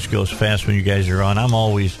always goes fast when you guys are on. I'm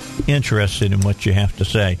always interested in what you have to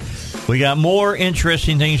say. We got more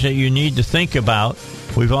interesting things that you need to think about.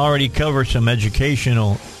 We've already covered some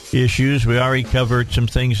educational issues. We already covered some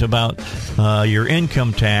things about your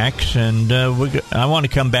income tax, and I want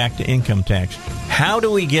to come back to income tax. How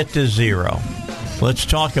do we get to zero? Let's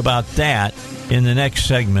talk about that in the next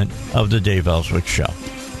segment of the Dave Elswick Show.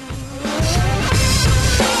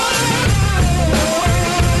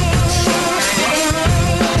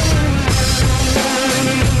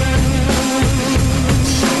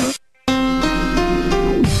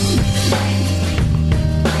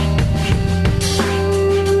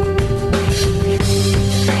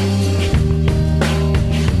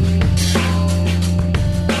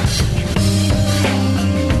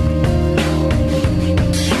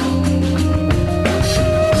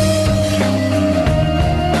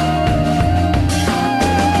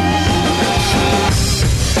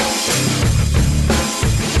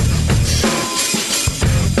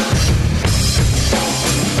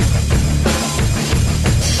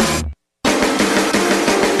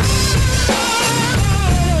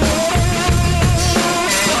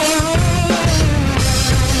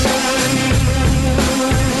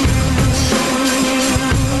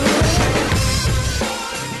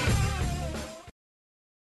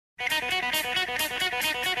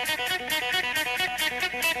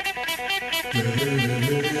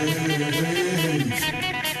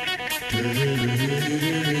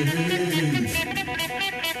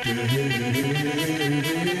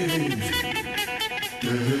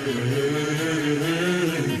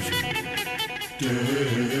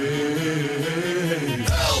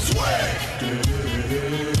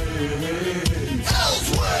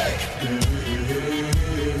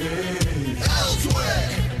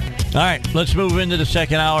 All right, let's move into the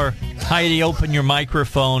second hour. Heidi, open your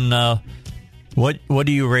microphone. What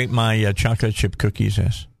do you rate my chocolate chip cookies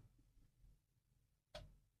as?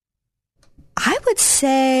 I would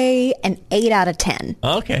say an 8 out of 10.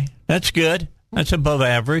 Okay, that's good. That's above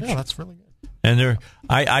average. Yeah, that's really good. And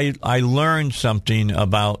I learned something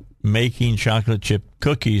about making chocolate chip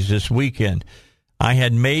cookies this weekend. I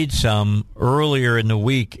had made some earlier in the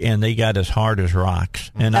week, and they got as hard as rocks.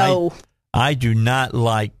 And I do not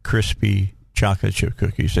like crispy chocolate chip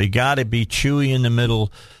cookies. They got to be chewy in the middle,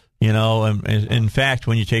 you know. And in fact,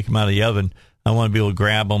 when you take them out of the oven, I want to be able to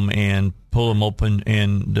grab them and pull them open,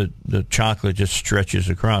 and the chocolate just stretches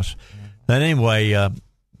across. But anyway,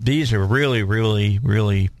 these are really, really,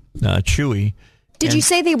 really chewy. Did you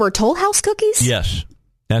say they were Toll House cookies? Yes,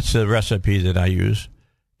 that's the recipe that I use.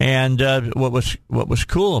 And what was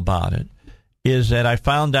cool about it is that I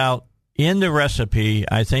found out in the recipe,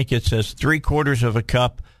 I think it says 3/4 of a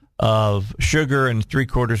cup of sugar and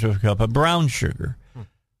 3/4 of a cup of brown sugar.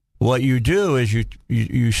 What you do is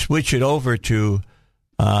you switch it over to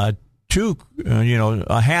a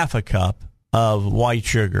half a cup of white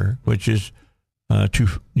sugar, which is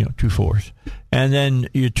 2/4, and then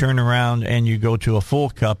you turn around and you go to a full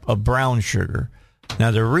cup of brown sugar.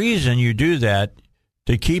 Now the reason you do that,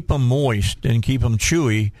 to keep them moist and keep them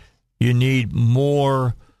chewy, you need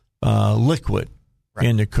more liquid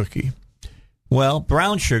in the cookie. Well,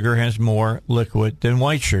 brown sugar has more liquid than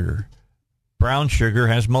white sugar. Brown sugar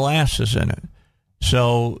has molasses in it.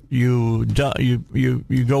 So you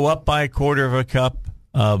go up by a quarter of a cup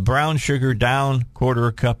of brown sugar, down quarter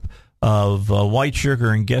of a cup of white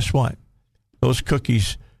sugar, and guess what? Those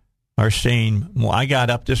cookies are saying, well, I got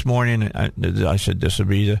up this morning, and I said, this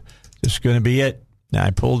is going to be it. And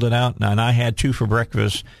I pulled it out, and I had 2 for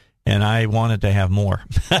breakfast, and I wanted to have more.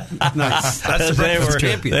 Nice. That's the breakfast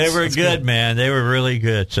champions. They were That's good, man. They were really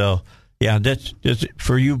good. So, yeah, that's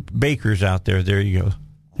for you bakers out there. There you go.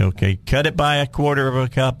 Okay, cut it by a quarter of a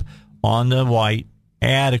cup on the white,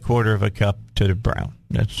 add a quarter of a cup to the brown.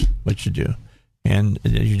 That's what you do. And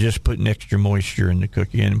you just put an extra moisture in the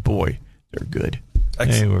cookie, and boy, they're good.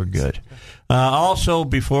 Excellent. They were good. Also,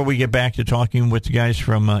 before we get back to talking with the guys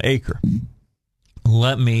from Acre,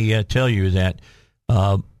 let me tell you that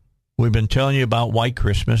we've been telling you about White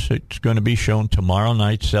Christmas. It's going to be shown tomorrow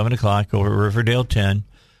night, 7 o'clock, over at Riverdale 10.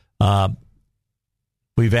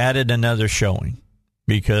 We've added another showing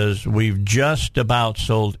because we've just about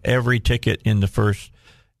sold every ticket in the first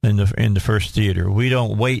theater. We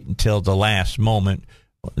don't wait until the last moment.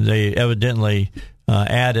 They evidently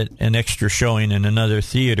added an extra showing in another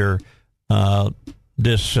theater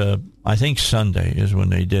this, I think Sunday is when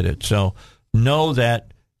they did it. So know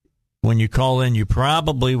that when you call in, you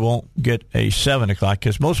probably won't get a 7 o'clock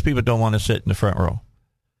because most people don't want to sit in the front row.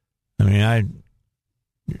 I mean,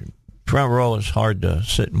 front row is hard to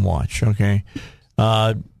sit and watch, okay?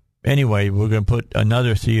 Anyway, we're going to put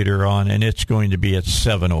another theater on, and it's going to be at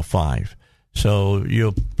 7:05. So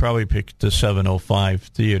you'll probably pick the 7:05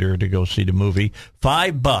 theater to go see the movie.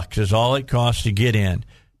 $5 is all it costs to get in.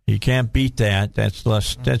 You can't beat that. That's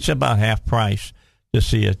less. That's about half price to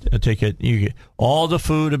see a ticket. You get all the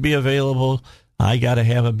food will be available. I got to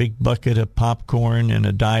have a big bucket of popcorn and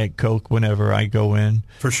a Diet Coke whenever I go in.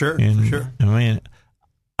 For sure. And, for sure. I mean,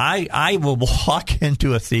 I will walk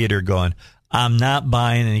into a theater going, I'm not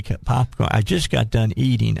buying any popcorn. I just got done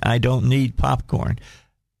eating. I don't need popcorn.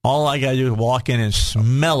 All I got to do is walk in and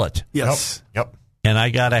smell it. Yes. Yep. And I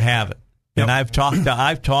got to have it. Yep. And I've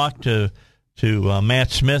talked to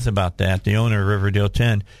Matt Smith about that, the owner of Riverdale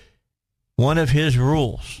 10. One of his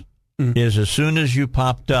rules is as soon as you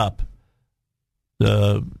popped up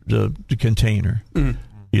the container,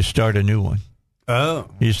 you start a new one. Oh.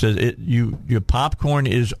 He says your popcorn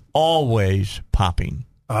is always popping.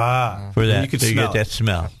 For that, you could so you get that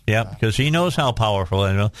smell. Yep, because he knows how powerful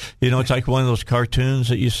it is. You know, it's like one of those cartoons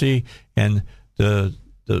that you see, and the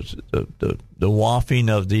wafting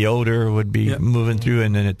of the odor would be moving through,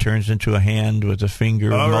 and then it turns into a hand with a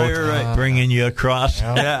finger bringing you across.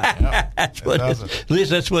 That's what at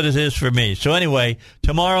least that's what it is for me. So anyway,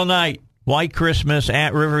 tomorrow night, White Christmas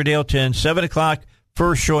at Riverdale 10, 7 o'clock,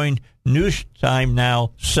 first showing. New time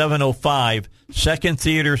now, 7:05. Second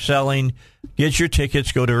theater selling. Get your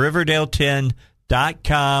tickets. Go to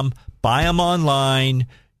Riverdale10.com. Buy them online.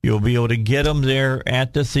 You'll be able to get them there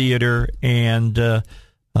at the theater. And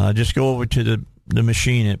just go over to the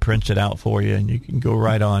machine. It prints it out for you, and you can go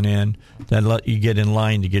right on in. That'll let you get in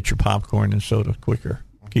line to get your popcorn and soda quicker.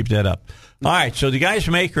 Keep that up. All right, so the guys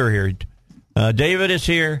from Acre are here. David is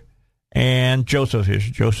here, and Joseph is.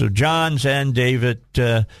 Joseph Johns and David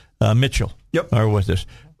Mitchell are with us.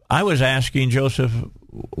 I was asking Joseph,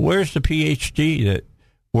 where's the PhD that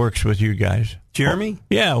works with you guys? Jeremy?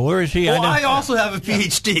 Yeah, where is he? Well, I also have a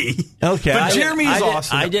PhD. Okay. But Jeremy is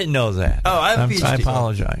awesome. I didn't know that. Oh, I have a PhD. I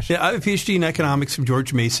apologize. Yeah, I have a PhD in economics from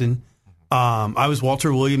George Mason. I was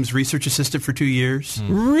Walter Williams' research assistant for 2 years.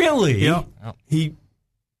 Really? Yeah. He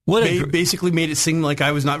basically made it seem like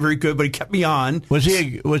I was not very good, but he kept me on. Was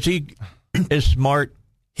he as smart?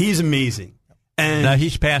 He's amazing. And now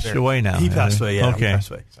he's passed away now. He passed away, yeah. Okay. He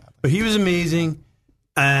passed away. But he was amazing,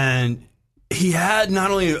 and he had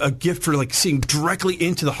not only a gift for like seeing directly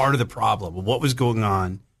into the heart of the problem of what was going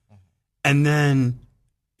on, and then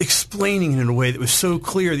explaining it in a way that was so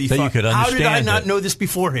clear that you thought, you could understand. How did I not know this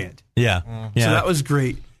beforehand? Yeah. So that was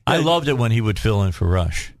great. I loved it when he would fill in for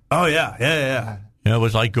Rush. Oh yeah. You know, it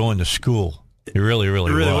was like going to school. It really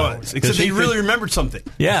was. Except he really remembered something.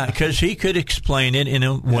 Yeah, because he could explain it in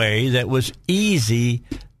a way that was easy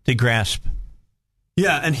to grasp.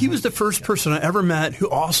 Yeah, and he was the first person I ever met who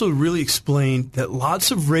also really explained that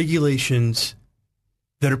lots of regulations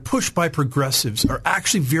that are pushed by progressives are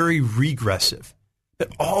actually very regressive.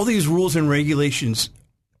 That all these rules and regulations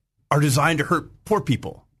are designed to hurt poor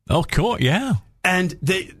people. Oh, cool, yeah. And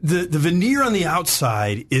the veneer on the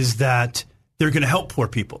outside is that they're going to help poor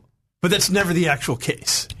people. But that's never the actual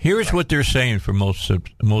case. Here's what they're saying for most of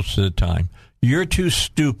the time. You're too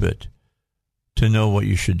stupid to know what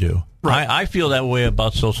you should do. Right. I feel that way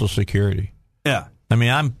about Social Security. Yeah. I mean,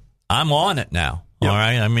 I'm on it now. Yep. All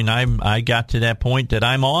right. I mean, I got to that point that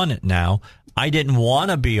I'm on it now. I didn't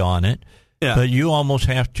want to be on it, but you almost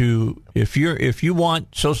have to. If you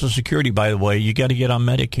want Social Security, by the way, you got to get on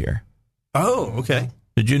Medicare. Oh, okay.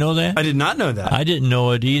 Did you know that? I did not know that. I didn't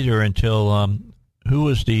know it either until who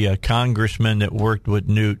was the congressman that worked with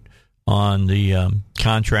Newt on the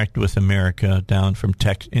contract with America down from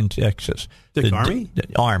in Texas? Dick Armey?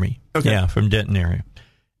 Army. Okay. Yeah, from Denton area.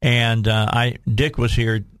 And Dick was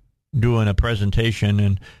here doing a presentation,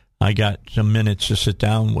 and I got some minutes to sit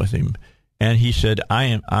down with him. And he said,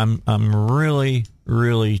 I'm really,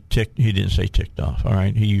 really ticked. He didn't say ticked off. All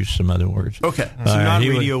right. He used some other words. Okay. So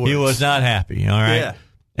non-radio words. He was not happy. All right. Yeah.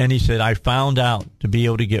 And he said, I found out to be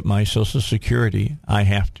able to get my Social Security, I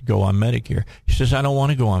have to go on Medicare. He says, I don't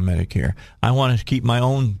want to go on Medicare. I want to keep my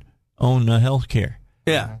own health care.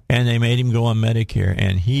 Yeah. And they made him go on Medicare,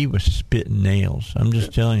 and he was spitting nails. I'm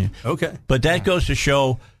just telling you. Okay. But that goes to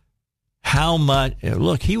show how much.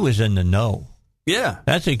 Look, he was in the know. Yeah.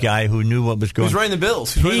 That's a guy who knew what was going on. He was writing the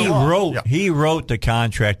bills. He wrote the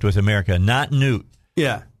contract with America, not Newt.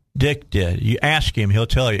 Yeah. Dick did. You ask him, he'll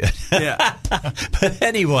tell you. Yeah. But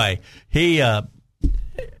anyway, he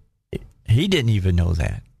didn't even know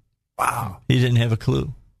that. Wow. He didn't have a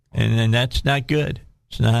clue. And that's not good.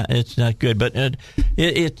 It's not good. But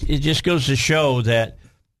it just goes to show that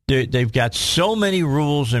they've got so many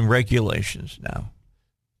rules and regulations now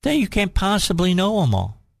that you can't possibly know them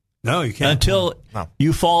all. No, you can't. Until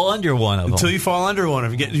you fall under one of them. Until you fall under one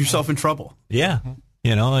of them, you get yourself in trouble. Yeah.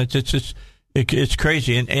 You know, it's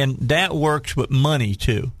crazy. And that works with money,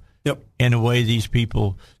 too. Yep. And the way these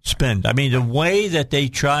people spend. I mean, the way that they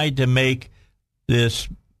tried to make this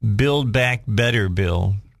Build Back Better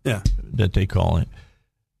bill, that they call it,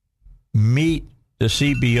 meet the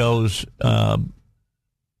CBO's,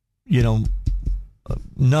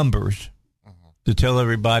 numbers to tell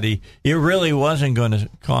everybody it really wasn't going to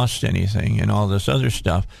cost anything and all this other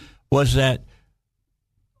stuff, was that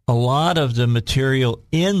a lot of the material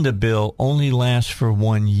in the bill only lasts for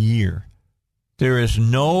 1 year. There is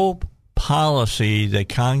no policy that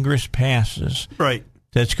Congress passes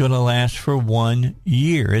that's going to last for 1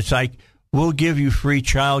 year. It's like, we'll give you free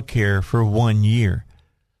child care for 1 year.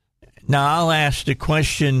 Now, I'll ask the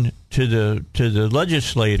question to the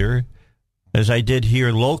legislator, as I did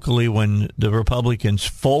here locally when the Republicans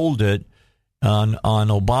folded on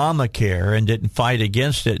Obamacare and didn't fight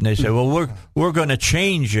against it. And they said, well, we're going to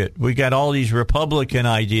change it. We got all these Republican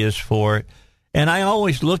ideas for it. And I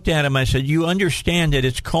always looked at him. I said, you understand that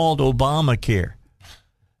it's called Obamacare.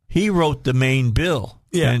 He wrote the main bill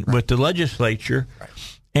with the legislature. Right.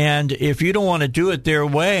 And if you don't want to do it their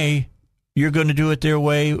way, you're going to do it their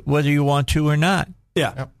way whether you want to or not.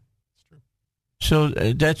 Yeah. Yep. So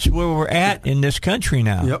that's where we're at in this country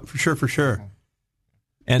now. Yep, for sure.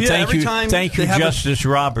 And thank you, Justice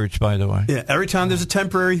Roberts, by the way. Yeah, every time there's a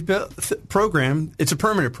temporary program, it's a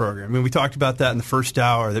permanent program. I mean, we talked about that in the first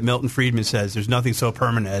hour, that Milton Friedman says there's nothing so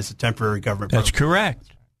permanent as a temporary government program. That's correct.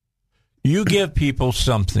 You give people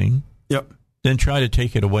something, then try to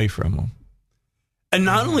take it away from them. And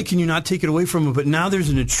not only can you not take it away from them, but now there's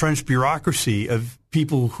an entrenched bureaucracy of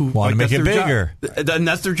people who want to make it bigger. And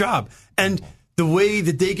that's their job. And the way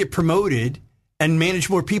that they get promoted and manage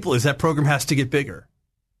more people is that program has to get bigger.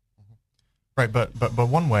 Right, but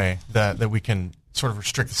one way that we can sort of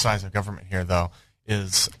restrict the size of government here, though,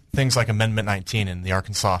 is things like Amendment 19 in the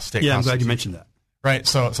Arkansas State Constitution. I'm glad you mentioned that. Right,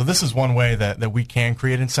 so this is one way that we can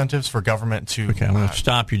create incentives for government to... Okay, I'm going to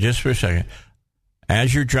stop you just for a second.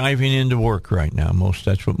 As you're driving into work right now,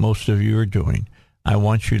 that's what most of you are doing, I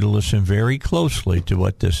want you to listen very closely to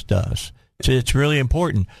what this does. It's really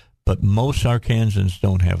important, but most Arkansans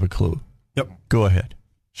don't have a clue. Yep. Go ahead.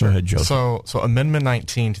 Sure. Go ahead, Joseph. So Amendment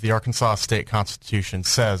 19 to the Arkansas State Constitution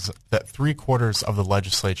says that 3/4 of the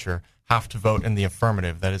legislature have to vote in the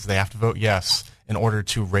affirmative. That is, they have to vote yes in order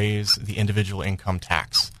to raise the individual income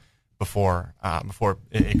tax before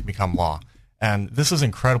it can become law. And this is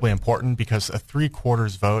incredibly important because a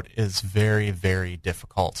 3/4 vote is very, very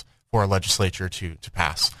difficult for a legislature to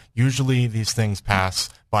pass. Usually these things pass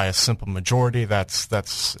by a simple majority. That's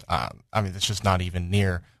just not even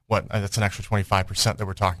near that's an extra 25% that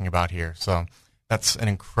we're talking about here. So that's an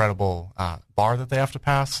incredible bar that they have to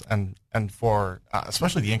pass. And for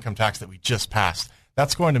especially the income tax that we just passed,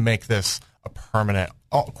 that's going to make this a permanent,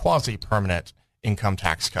 quasi-permanent income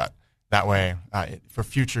tax cut. That way, for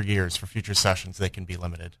future years, for future sessions, they can be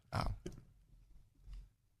limited.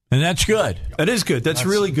 And that's good. That is good. That's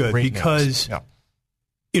really good because,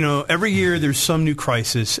 every year there's some new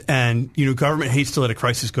crisis, and, government hates to let a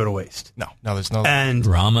crisis go to waste. No, there's no... And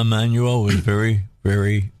Rahm Emanuel was very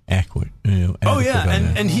very adequate. Oh, yeah,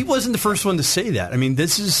 adequate and he wasn't the first one to say that. I mean,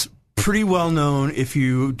 this is pretty well known if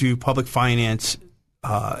you do public finance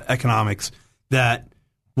economics, that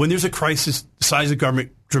when there's a crisis, the size of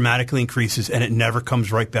government dramatically increases and it never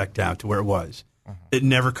comes right back down to where it was. It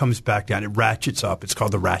never comes back down. It ratchets up. It's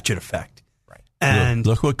called the ratchet effect. Right. And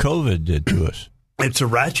look what COVID did to us. It's a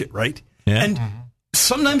ratchet, right? Yeah. And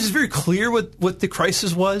sometimes it's very clear what the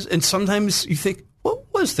crisis was, and sometimes you think, what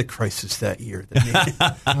was the crisis that year?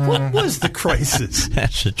 What was the crisis?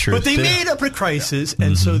 That's the truth. But they made up a crisis,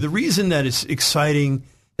 and so the reason that it's exciting,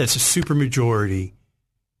 that's a supermajority,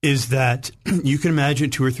 is that you can imagine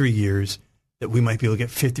 2 or 3 years that we might be able to get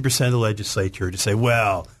 50% of the legislature to say,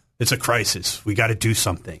 well, it's a crisis. We got to do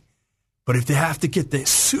something. But if they have to get the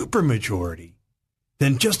supermajority,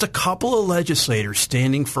 then just a couple of legislators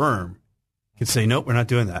standing firm can say, nope, we're not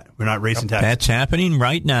doing that. We're not raising taxes. That's happening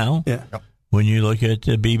right now. Yeah. When you look at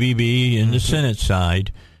the BBB in the Senate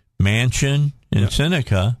side, Manchin and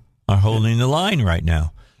Seneca are holding the line right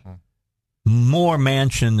now. More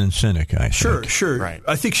Manchin than Seneca, I think. Sure. Right.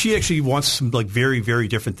 I think she actually wants some very, very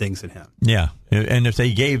different things than him. Yeah, and if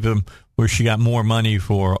they gave him where she got more money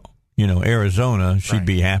for, Arizona, she'd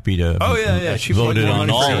be happy to. Oh yeah. She voted more on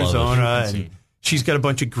money all for of Arizona, us. and she's got a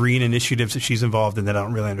bunch of green initiatives that she's involved in that I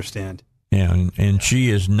don't really understand. Yeah, and she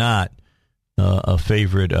is not a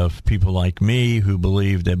favorite of people like me who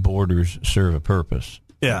believe that borders serve a purpose.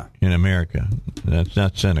 Yeah. In America, that's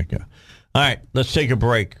not Seneca. All right, let's take a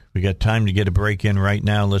break. We got time to get a break in right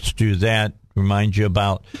now. Let's do that. Remind you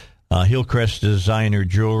about Hillcrest Designer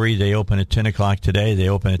Jewelry. They open at 10 o'clock today. They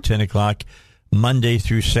open at 10 o'clock Monday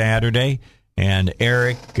through Saturday. And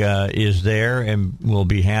Eric is there and will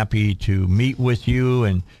be happy to meet with you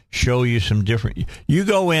and show you some different. You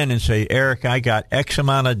go in and say, Eric, I got X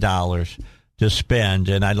amount of dollars to spend,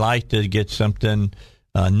 and I'd like to get something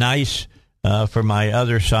nice for my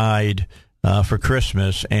other side for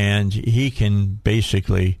Christmas, and he can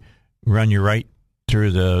basically run you right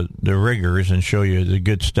through the rigors and show you the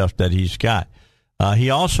good stuff that he's got.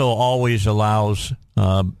 He also always allows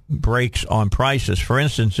breaks on prices. For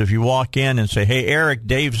instance, if you walk in and say, hey, Eric,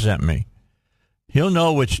 Dave sent me, he'll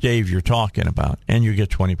know which Dave you're talking about, and you get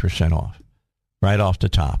 20% off right off the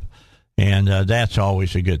top. And that's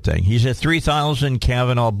always a good thing. He's at 3000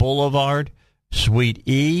 Kavanaugh Boulevard, Suite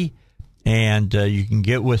E, and you can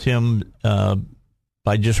get with him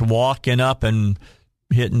by just walking up and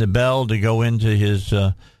hitting the bell to go into his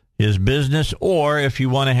business, or if you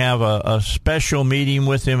want to have a special meeting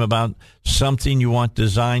with him about something you want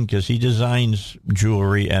designed, because he designs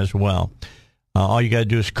jewelry as well. All you got to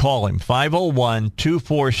do is call him,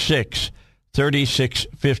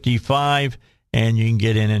 501-246-3655, and you can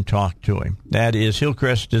get in and talk to him. That is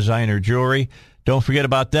Hillcrest Designer Jewelry. Don't forget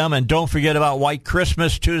about them, and don't forget about White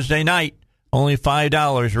Christmas Tuesday night. Only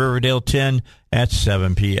 $5, Riverdale 10 at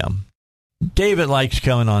 7 p.m. David likes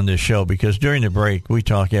coming on this show because during the break, we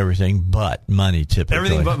talk everything but money, typically.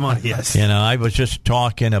 Everything but money, yes. I was just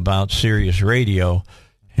talking about Sirius Radio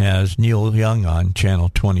has Neil Young on Channel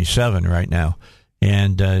 27 right now.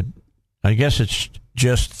 And I guess it's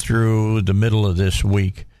just through the middle of this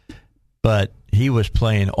week. But he was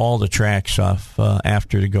playing all the tracks off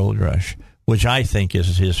After the Gold Rush, which I think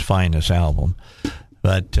is his finest album.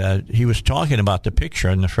 But he was talking about the picture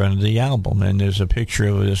on the front of the album, and there's a picture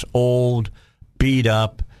of this old,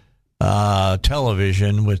 beat-up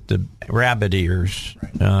television with the rabbit ears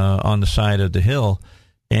on the side of the hill.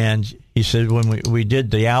 And he said when we did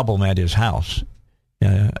the album at his house,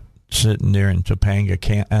 sitting there in Topanga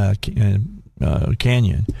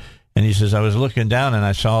Canyon, and he says, I was looking down and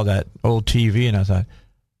I saw that old TV, and I thought,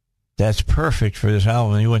 that's perfect for this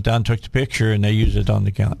album. And he went down and took the picture, and they used it on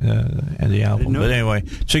the album. But anyway,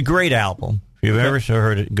 it's a great album. If you've ever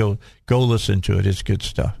heard it, go listen to it. It's good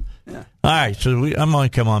stuff. Yeah. All right, so I'm going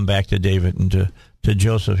to come on back to David and to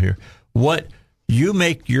Joseph here. What you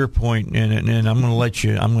make your point, and I'm going to let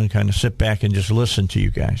you. I'm going to kind of sit back and just listen to you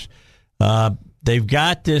guys. They've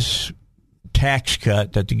got this tax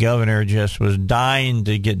cut that the governor just was dying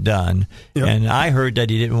to get done, and I heard that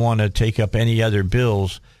he didn't want to take up any other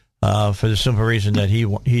bills for the simple reason that he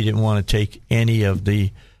didn't want to take any of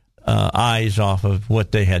the eyes off of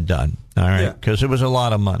what they had done. All right, because it was a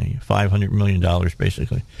lot of money, $500 million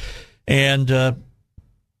basically. And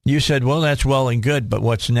you said, well, that's well and good, but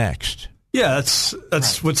what's next? Yeah, that's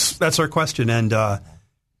our question. And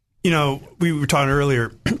we were talking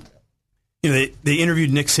earlier. They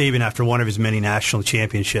interviewed Nick Saban after one of his many national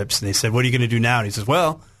championships, and they said, "What are you going to do now?" And he says,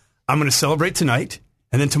 "Well, I'm going to celebrate tonight,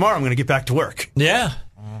 and then tomorrow I'm going to get back to work." Yeah,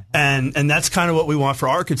 and that's kind of what we want for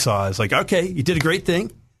Arkansas. Is like, okay, you did a great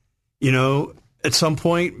thing, at some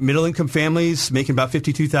point, middle-income families making about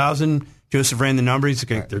 $52,000, Joseph ran the numbers.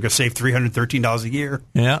 They're going to save $313 a year.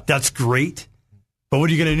 Yeah. That's great. But what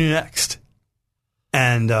are you going to do next?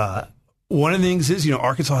 And one of the things is,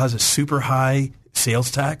 Arkansas has a super high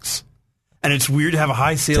sales tax. And it's weird to have a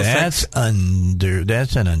high sales tax.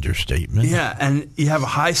 That's an understatement. Yeah, and you have a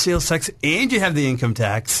high sales tax and you have the income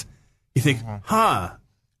tax. You think,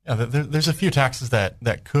 Yeah, there's a few taxes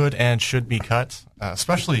that could and should be cut,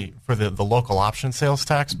 especially for the local option sales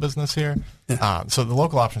tax business here. So the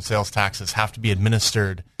local option sales taxes have to be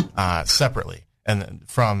administered separately and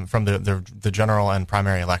from the general and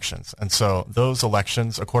primary elections. And so those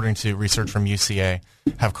elections, according to research from UCA,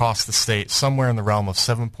 have cost the state somewhere in the realm of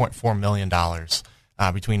 $7.4 million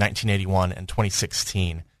between 1981 and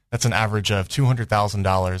 2016. That's an average of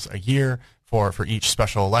 $200,000 a year for each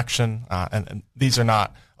special election. And these are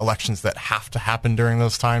not elections that have to happen during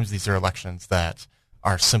those times. These are elections that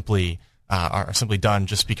are simply done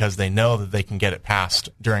just because they know that they can get it passed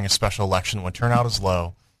during a special election when turnout is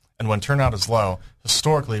low. And when turnout is low,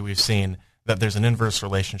 historically we've seen that there's an inverse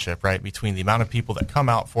relationship, right, between the amount of people that come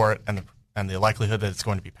out for it and the likelihood that it's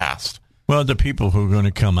going to be passed. Well, the people who are going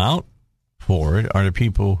to come out for it are the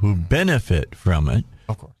people who benefit from it.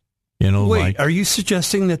 Of course. Wait, are you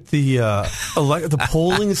suggesting that the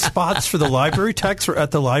polling spots for the library tax are at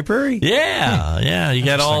the library? Yeah. You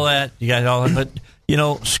got all that.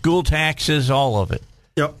 But, school taxes, all of it.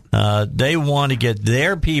 Yep. They want to get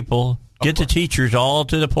their people, get the teachers all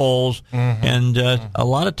to the polls, and a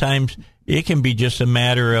lot of times it can be just a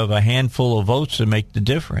matter of a handful of votes to make the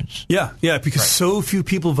difference. Yeah, because so few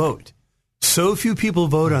people vote. So few people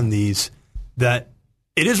vote on these that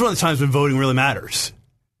it is one of the times when voting really matters.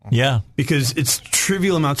 Yeah. Because it's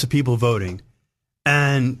trivial amounts of people voting.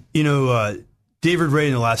 And, David Ray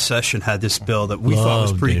in the last session had this bill that we thought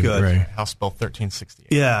was pretty good. Ray. House Bill 1368.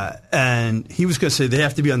 Yeah, and he was going to say they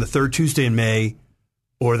have to be on the third Tuesday in May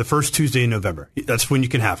or the first Tuesday in November. That's when you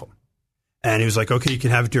can have them. And he was like, okay, you can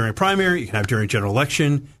have it during a primary, you can have it during a general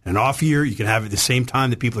election, an off year, you can have it at the same time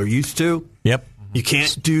that people are used to. Yep. You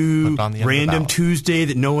can't do random Tuesday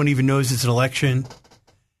that no one even knows it's an election.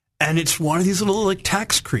 And it's one of these little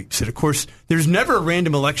tax creeps. And of course, there's never a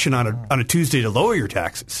random election on a Tuesday to lower your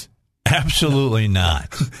taxes. Absolutely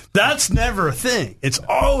not. That's never a thing. It's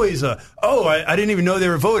always I didn't even know they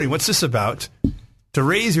were voting. What's this about? To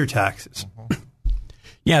raise your taxes.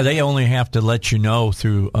 Yeah, they only have to let you know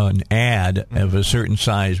through an ad of a certain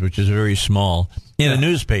size, which is very small, in a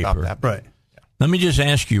newspaper. Right. Let me just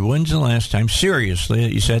ask you, when's the last time, seriously,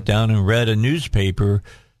 that you sat down and read a newspaper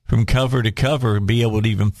from cover to cover and be able to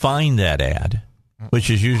even find that ad, which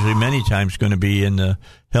is usually many times going to be in the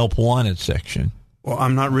Help Wanted section? Well,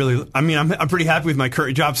 I'm not really. I mean, I'm pretty happy with my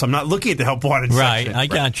current job, so I'm not looking at the Help Wanted section. Right, I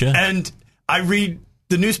gotcha. And I read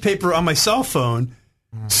the newspaper on my cell phone,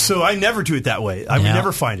 so I never do it that way. I would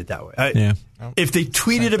never find it that way. If they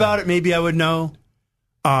tweeted about it, maybe I would know.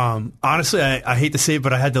 Honestly, I hate to say it,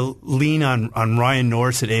 but I had to lean on Ryan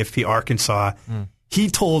Norris at AFP Arkansas. He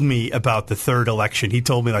told me about the third election. He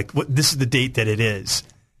told me, this is the date that it is.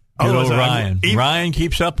 Good old Ryan. Ryan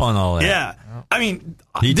keeps up on all that. Yeah. I mean,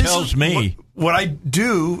 he tells me what I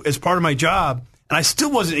do as part of my job, and I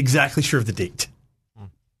still wasn't exactly sure of the date.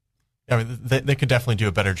 I mean, they could definitely do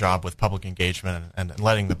a better job with public engagement and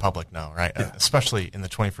letting the public know, right? Yeah. Especially in the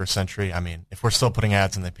 21st century. I mean, if we're still putting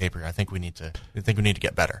ads in the paper, I think we need to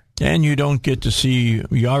get better. And you don't get to see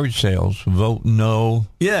yard sales. Vote no.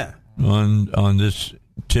 Yeah. On this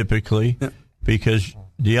typically, because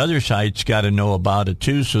the other side's got to know about it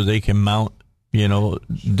too, so they can mount,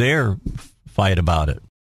 their fight about it.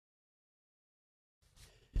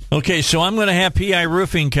 Okay, so I'm going to have PI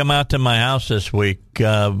Roofing come out to my house this week.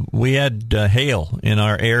 We had hail in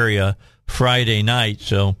our area Friday night,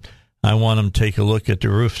 so I want them to take a look at the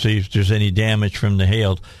roof, see if there's any damage from the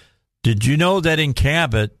hail. Did you know that in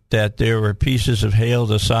Cabot that there were pieces of hail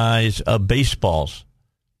the size of baseballs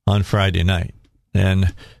on Friday night?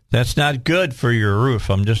 And that's not good for your roof,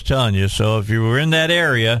 I'm just telling you. So if you were in that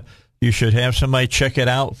area, you should have somebody check it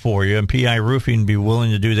out for you, and PI Roofing be willing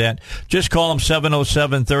to do that. Just call them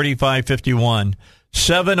 707-3551,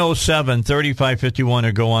 707-3551,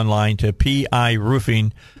 or go online to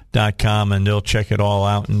piroofing.com, and they'll check it all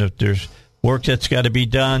out. And if there's work that's got to be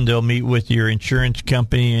done, they'll meet with your insurance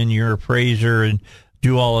company and your appraiser and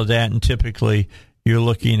do all of that. And typically, you're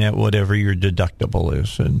looking at whatever your deductible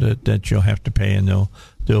is, and that you'll have to pay, and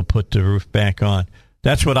they'll put the roof back on.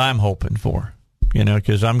 That's what I'm hoping for.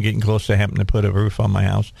 Because I'm getting close to having to put a roof on my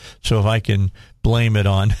house. So if I can blame it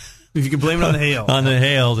on... If you can blame it on the hail. On the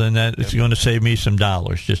hail, then it's going to save me some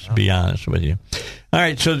dollars, just to be honest with you. All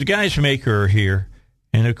right, so the guys from Acre are here,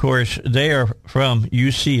 And of course, they are from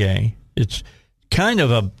UCA. It's kind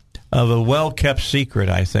of a well-kept secret,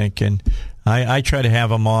 I think, and I try to have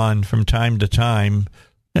them on from time to time.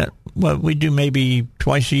 Well, we do maybe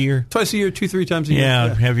twice a year. Twice a year, 2-3 times a year.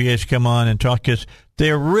 Yeah, have you guys come on and talk, because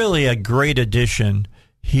they're really a great addition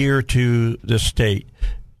here to the state.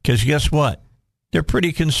 Because guess what? They're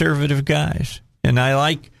pretty conservative guys, and I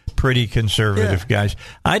like pretty conservative guys.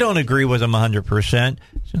 I don't agree with them 100%.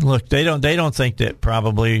 Look, they don't think that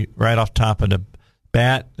probably right off top of the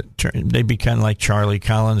bat they'd be kind of like Charlie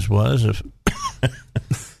Collins was if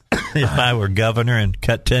if I were governor and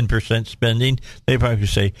cut 10% spending. They'd probably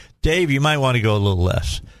say, Dave, you might want to go a little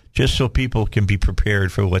less, just so people can be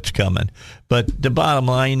prepared for what's coming. But the bottom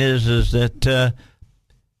line is that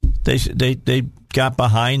they got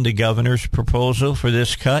behind the governor's proposal for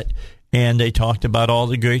this cut, and they talked about all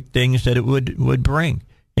the great things that it would bring.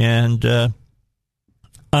 And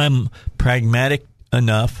I'm pragmatic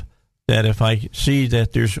enough that if I see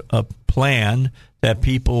that there's a plan that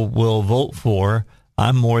people will vote for,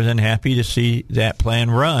 I'm more than happy to see that plan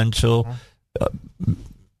run. So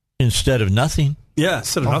instead of nothing. Yeah,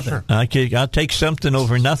 instead of nothing. Sure. I'll take something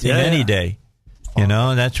over nothing any day. You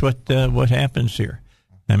know, that's what happens here.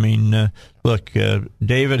 I mean, look,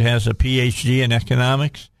 David has a PhD in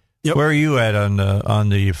economics. Yep. Where are you at on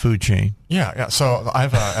the food chain? Yeah. So I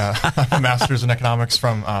have a master's in economics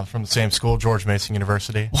from the same school, George Mason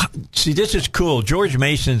University. See, this is cool. George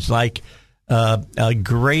Mason's like a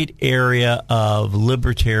great area of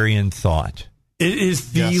libertarian thought. It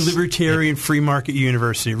is the libertarian free market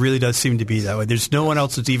university. It really does seem to be that way. There's no one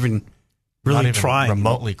else that's even really trying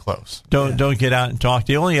remotely close. Don't get out and talk.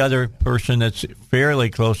 The only other person that's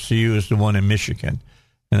fairly close to you is the one in Michigan.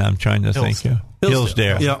 And I'm trying to think.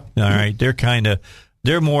 Hillsdale. Yeah. All right.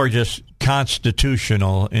 They're more just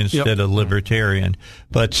constitutional instead of libertarian.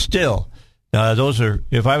 But still, those are,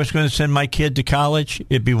 if I was going to send my kid to college,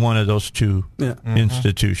 it'd be one of those two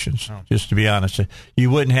institutions, just to be honest. You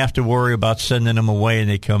wouldn't have to worry about sending them away and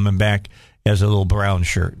they coming back as a little brown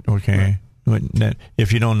shirt, okay? Right.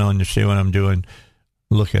 If you don't understand what I'm doing,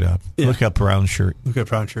 look it up. Yeah. Look up brown shirt. Look up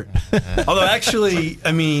brown shirt. Although, actually,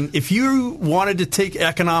 I mean, if you wanted to take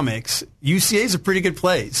economics, UCA is a pretty good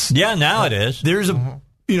place. Yeah, now it is. There's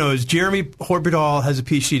as Jeremy Horbidahl has a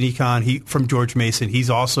PhD in econ from George Mason. He's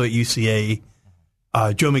also at UCA.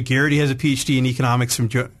 Joe McGarity has a PhD in economics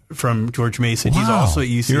from George Mason. Wow. He's also at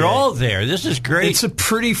UCA. You're all there. This is great. It's a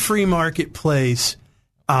pretty free market place.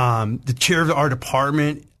 The chair of our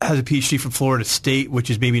department has a PhD from Florida State, which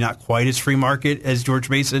is maybe not quite as free market as George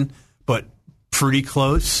Mason, but pretty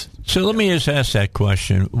close. So let me just ask that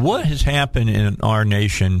question. What has happened in our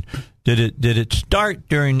nation? Did it start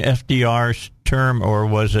during FDR's term, or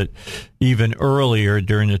was it even earlier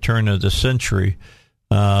during the turn of the century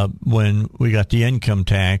when we got the income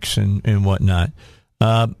tax and whatnot?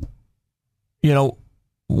 When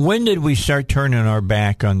did we start turning our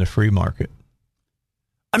back on the free market?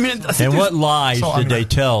 I mean, and what lies did they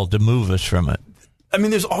tell to move us from it? I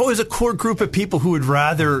mean, there's always a core group of people who would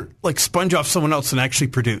rather sponge off someone else than actually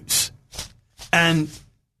produce. And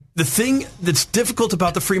the thing that's difficult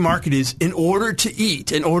about the free market is, in order to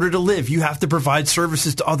eat, in order to live, you have to provide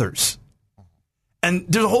services to others. And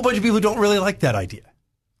there's a whole bunch of people who don't really like that idea.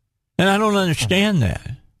 And I don't understand that.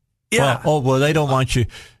 Yeah. Well, they don't want you.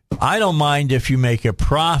 I don't mind if you make a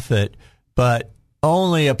profit, but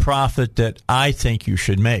only a profit that I think you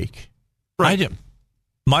should make. Right.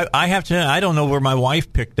 I have to. I don't know where my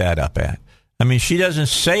wife picked that up at. I mean, she doesn't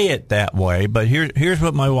say it that way, but here's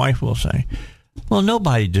what my wife will say. Well,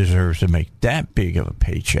 nobody deserves to make that big of a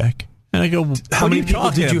paycheck. And I go, how many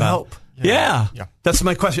people did you help? Yeah. That's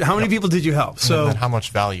my question. How many people did you help? So, and how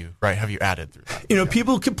much value, right, have you added through that?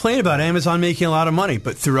 People complain about Amazon making a lot of money,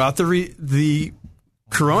 but throughout the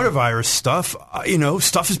coronavirus stuff,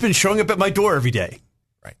 stuff has been showing up at my door every day.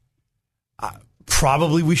 Right.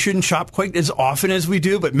 Probably we shouldn't shop quite as often as we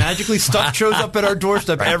do, but magically stuff shows up at our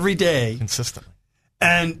doorstep every day. Consistently.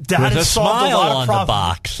 And that has solved a lot of problems. The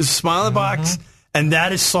box. There's a smile on the box, and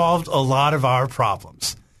that has solved a lot of our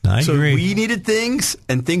problems. I agree. We needed things,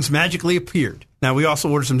 and things magically appeared. Now, we also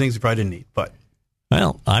ordered some things we probably didn't need, but...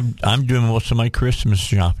 Well, I'm doing most of my Christmas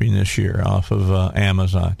shopping this year off of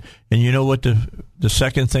Amazon. And you know what the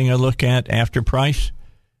second thing I look at after price?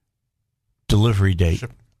 Delivery date.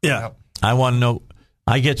 Yeah. I want to know.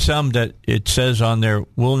 I get some that it says on there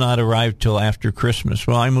will not arrive till after Christmas.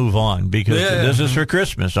 Well, I move on because this is for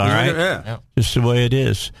Christmas, all right? Yeah. Just the way it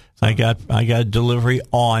is. I got delivery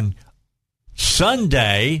on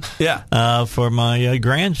Sunday for my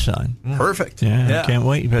grandson. Perfect. Yeah, I can't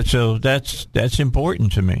wait. But so that's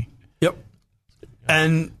important to me. Yep.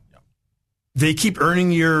 And they keep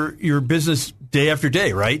earning your business day after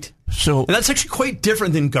day, right? So and that's actually quite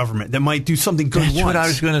different than government that might do something good that's once. what I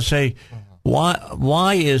was going to say.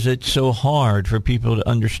 Why is it so hard for people to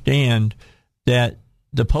understand that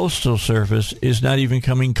the Postal Service is not even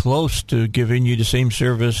coming close to giving you the same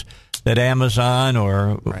service that Amazon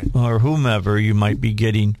or whomever you might be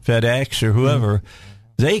getting, FedEx or whoever,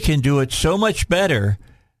 they can do it so much better,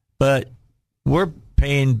 but we're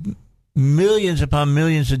paying millions upon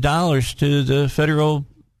millions of dollars to the Federal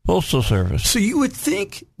Postal Service. So you would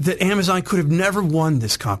think that Amazon could have never won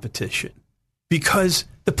this competition because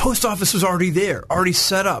the post office was already there, already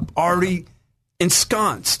set up, already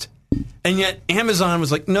ensconced. And yet Amazon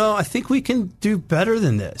was like, no, I think we can do better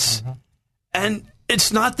than this. And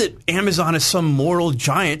it's not that Amazon is some moral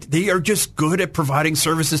giant. They are just good at providing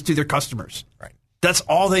services to their customers. Right. That's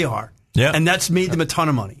all they are. Yeah. And that's made them a ton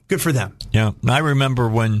of money. Good for them. Yeah. I remember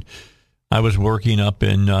when I was working up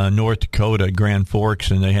in North Dakota, Grand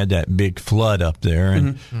Forks, and they had that big flood up there.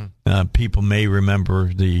 And people may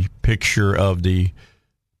remember the picture of the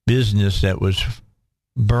business that was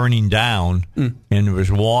burning down, and there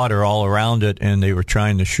was water all around it, and they were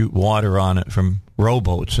trying to shoot water on it from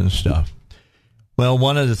rowboats and stuff. Well,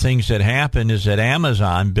 one of the things that happened is that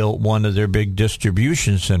Amazon built one of their big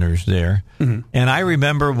distribution centers there. And I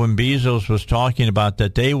remember when Bezos was talking about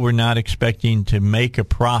that they were not expecting to make a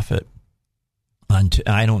profit until,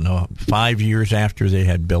 I don't know, 5 years after they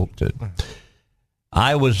had built it.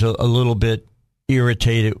 I was a little bit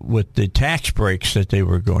irritated with the tax breaks that they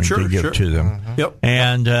were going to give to them.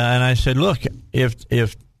 And I said, look,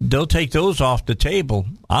 if they'll take those off the table,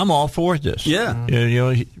 I'm all for this. Yeah. You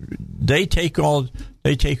know, they take all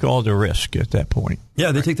the risk at that point.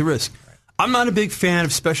 Yeah, they take the risk. I'm not a big fan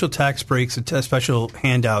of special tax breaks and special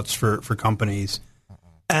handouts for companies.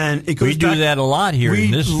 And it goes we do that a lot here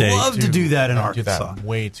in this state. We love to do that in Arkansas. Do that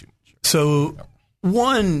way too much. So,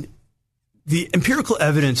 one, the empirical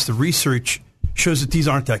evidence, the research shows that these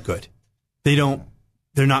aren't that good. They're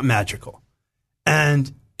not magical. And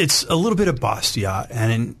it's a little bit of Bastiat.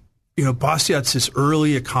 And, Bastiat's this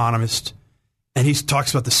early economist, and he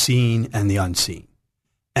talks about the seen and the unseen.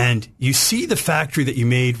 And you see the factory that you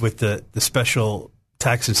made with the special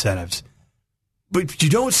tax incentives, but you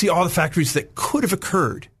don't see all the factories that could have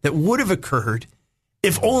occurred, that would have occurred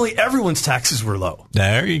if only everyone's taxes were low.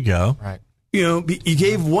 There you go. Right. You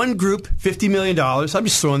gave one group $50 million. I'm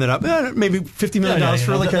just throwing that up. Maybe $50 million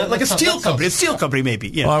for like a steel company. A steel company, maybe.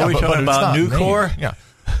 Yeah. Are we talking about Nucor? Yeah.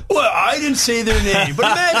 Well, I didn't say their name, but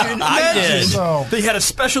imagine I did. They had a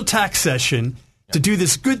special tax session to do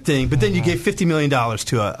this good thing, but then you gave $50 million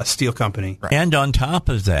to a steel company. Right. And on top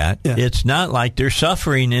of that, it's not like they're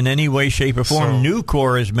suffering in any way, shape, or form.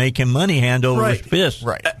 Nucor is making money hand over fist.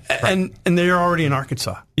 Right. And they're already in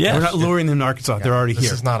Arkansas. Yes. We're not luring them to Arkansas. They're already here.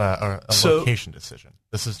 This is not a location decision.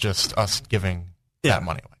 This is just us giving that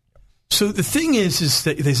money away. So the thing is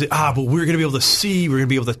that they say, but we're going to be able to see, we're going to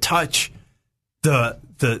be able to touch the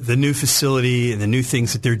new facility and the new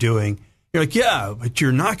things that they're doing. You're like, yeah, but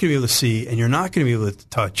you're not going to be able to see, and you're not going to be able to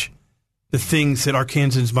touch the things that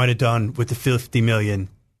Arkansans might have done with the $50 million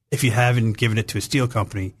if you haven't given it to a steel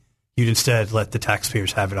company. You'd instead let the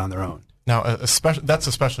taxpayers have it on their own. Now, that's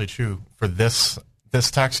especially true for this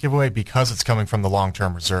tax giveaway because it's coming from the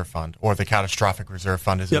long-term reserve fund or the catastrophic reserve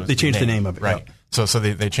fund. They changed the name of it. Right. So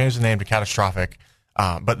they changed the name to catastrophic,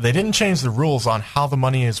 but they didn't change the rules on how the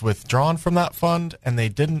money is withdrawn from that fund, and they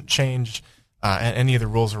didn't change any of the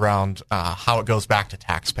rules around how it goes back to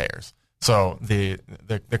taxpayers. So the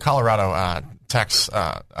Colorado Tax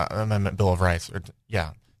Amendment Bill of Rights,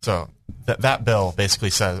 so that bill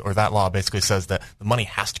basically says, or that law basically says that the money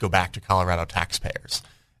has to go back to Colorado taxpayers,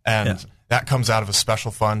 and that comes out of a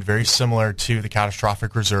special fund very similar to the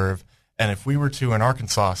catastrophic reserve. And if we were to, in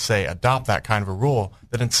Arkansas, say, adopt that kind of a rule,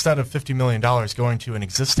 that instead of $50 million going to an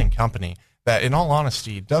existing company that, in all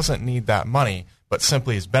honesty, doesn't need that money, but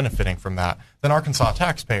simply is benefiting from that, then Arkansas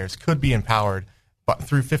taxpayers could be empowered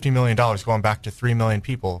through $50 million going back to 3 million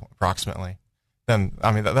people approximately. Then,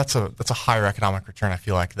 I mean, that's a higher economic return, I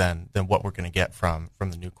feel like, than what we're going to get from the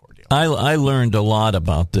Nucor deal. I learned a lot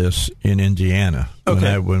about this in Indiana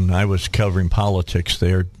when I was covering politics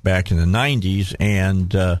there back in the 90s, and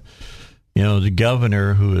the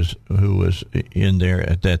governor who was in there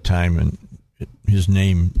at that time, and his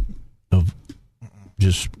name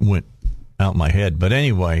just went out my head. But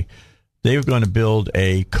anyway, they were going to build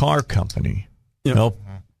a car company. Help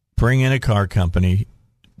bring in a car company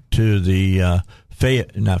to the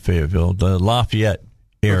the Lafayette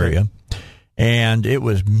area, and it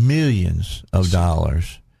was millions of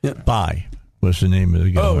dollars. By was the name of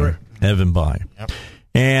the governor, Evan By,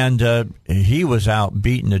 And he was out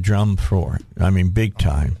beating the drum for it. I mean, big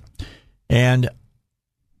time. And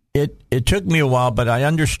it took me a while, but I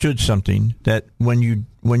understood something, that when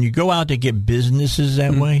you go out to get businesses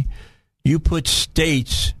that way, you put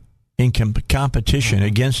states in competition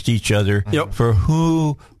against each other for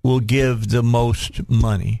who will give the most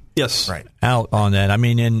money. Yes, Right. Out on that. I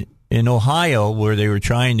mean, in Ohio, where they were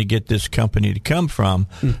trying to get this company to come from,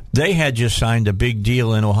 they had just signed a big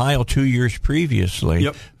deal in Ohio 2 years previously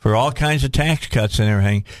for all kinds of tax cuts and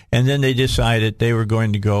everything, and then they decided they were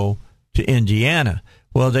going to go to Indiana.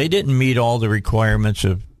 Well, they didn't meet all the requirements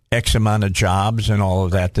of X amount of jobs and all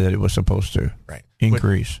of that it was supposed to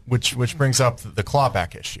increase. Which brings up the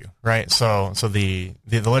clawback issue, right? So the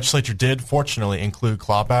legislature did fortunately include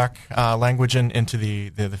clawback language into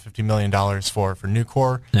the $50 million for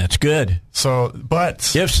Nucor. That's good. So,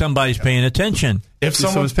 but if somebody's paying attention, if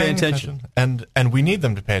someone's paying attention, and we need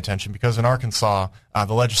them to pay attention, because in Arkansas,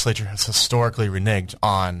 the legislature has historically reneged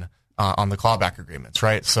on the clawback agreements,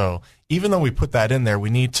 right? So even though we put that in there, we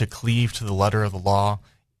need to cleave to the letter of the law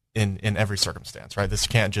in every circumstance, right? This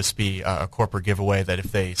can't just be a corporate giveaway that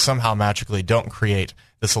if they somehow magically don't create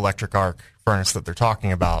this electric arc furnace that they're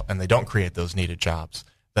talking about, and they don't create those needed jobs,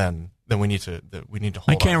 then we need to hold.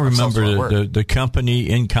 I can't remember the company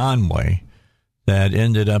in Conway that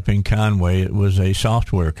ended up in Conway. It was a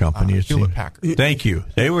software company. Hewlett Packard. Thank you.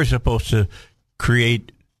 They were supposed to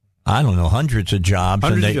create, I don't know, hundreds of jobs,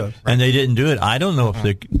 and they didn't do it. I don't know if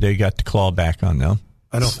they got the claw back on them.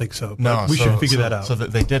 I don't think so. No, we should figure that out. So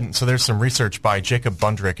that they didn't. So there's some research by Jacob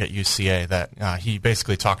Bundrick at UCA that he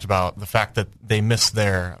basically talked about the fact that they missed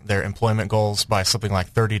their employment goals by something like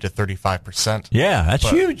 30 to 35%. Yeah, that's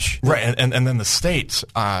huge. Right, and then the state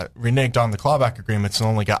reneged on the clawback agreements and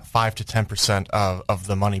only got 5 to 10% of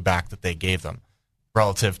the money back that they gave them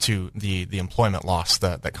relative to the employment loss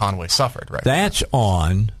that Conway suffered. Right, that's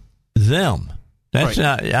on them. That's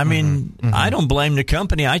not. I mean, I don't blame the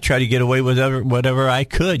company. I try to get away with whatever I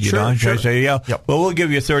could. You know, I try to say, well, we'll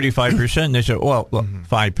give you 35%. And they say, well,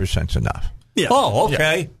 5%'s enough. Yeah. Oh,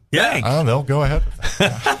 okay. Yeah. Thanks. They'll go ahead with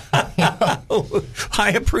that. I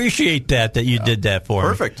appreciate that you did that for me.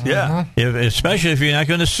 Perfect. Yeah. Especially if you're not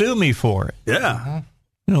going to sue me for it. Yeah.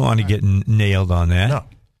 You don't want to get nailed on that. No.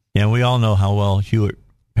 Yeah, we all know how well Hewlett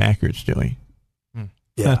Packard's doing.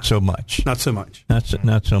 Yeah. Not so much. Not so much. Not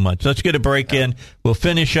so much. Let's get a break in. We'll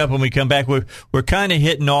finish up when we come back. We're kind of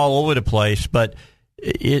hitting all over the place, but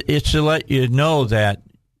it's to let you know that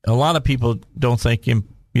a lot of people don't think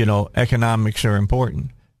economics are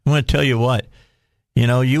important. I'm going to tell you what.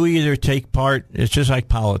 You either take part. It's just like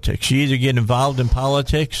politics. You either get involved in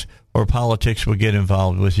politics, or politics will get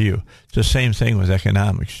involved with you. It's the same thing with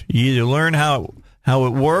economics. You either learn how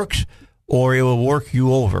it works, or it will work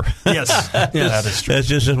you over. Yes. That is true. That's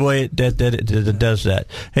just the way it does that.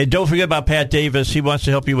 Hey, don't forget about Pat Davis. He wants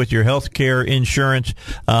to help you with your health care insurance.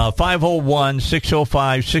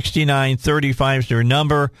 501-605-6935 is their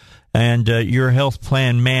number, and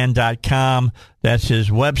yourhealthplanman.com. That's his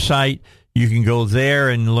website. You can go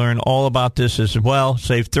there and learn all about this as well.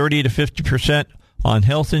 Save 30 to 50% on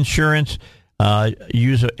health insurance.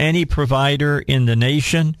 Use any provider in the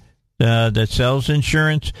nation that sells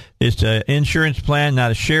insurance. It's an insurance plan, not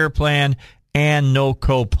a share plan, and no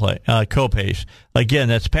copays. Again,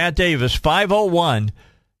 that's Pat Davis,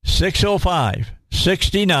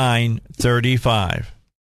 501-605-6935.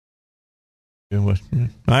 All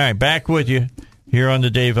right, back with you here on the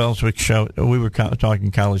Dave Elswick Show. We were talking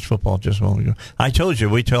college football just a moment ago. I told you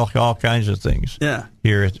we talk all kinds of things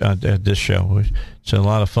here at this show. It's a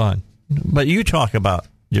lot of fun. But you talk about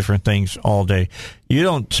different things all day. You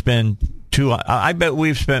don't spend I bet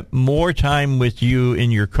we've spent more time with you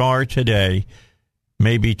in your car today,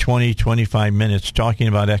 maybe 20, 25 minutes, talking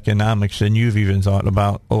about economics than you've even thought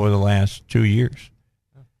about over the last 2 years.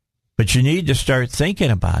 But you need to start thinking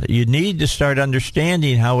about it. You need to start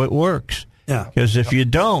understanding how it works. Yeah. Because if you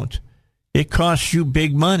don't, it costs you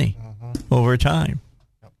big money over time.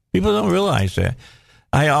 People don't realize that.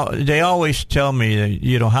 They always tell me,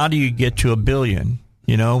 how do you get to $1 billion?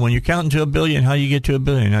 When you're counting to $1 billion, how do you get to $1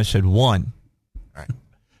 billion? I said 1. Right.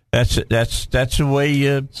 That's the way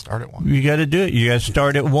you start at 1. You got to do it. You got to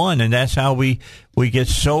start at 1, and that's how we get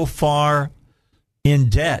so far in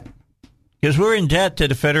debt, because we're in debt to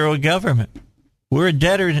the federal government. We're a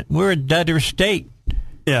debtor state.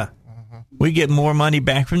 Yeah. We get more money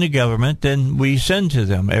back from the government than we send to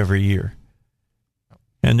them every year,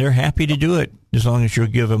 and they're happy to do it as long as you'll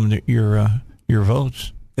give them your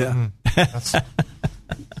votes. Yeah. That's sad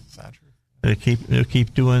truth. They'll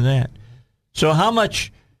keep doing that. So how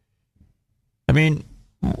much? I mean,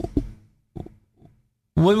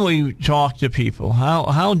 when we talk to people,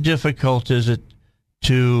 how difficult is it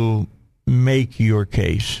to make your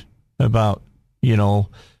case about,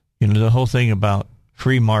 the whole thing about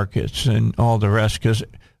free markets and all the rest? Because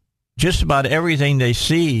just about everything they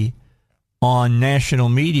see on national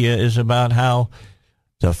media is about how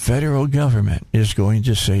the federal government is going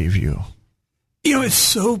to save you. It's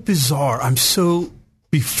so bizarre. I'm so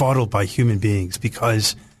befuddled by human beings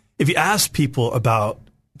because if you ask people about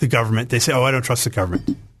the government, they say, "Oh, I don't trust the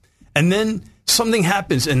government." And then something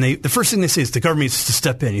happens, and the first thing they say is the government needs to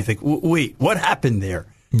step in. You think, wait, what happened there?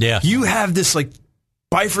 Yeah. You have this like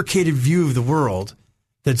bifurcated view of the world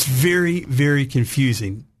that's very, very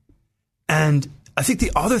confusing. And I think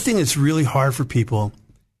the other thing that's really hard for people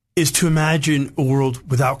is to imagine a world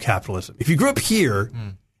without capitalism. If you grew up here,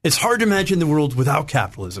 it's hard to imagine the world without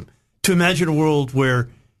capitalism. To imagine a world where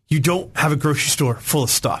you don't have a grocery store full of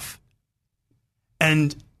stuff.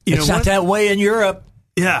 And it's not that way in Europe.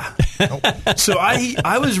 Yeah. So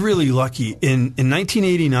I was really lucky. In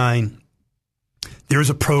 1989, there was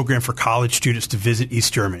a program for college students to visit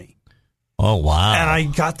East Germany. Oh, wow. And I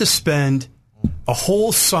got to spend a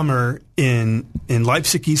whole summer in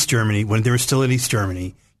Leipzig, East Germany, when they were still in East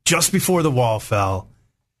Germany, just before the wall fell.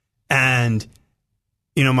 And,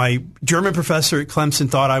 my German professor at Clemson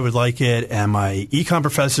thought I would like it, and my econ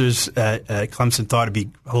professors at Clemson thought it'd be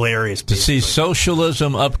hilarious. To see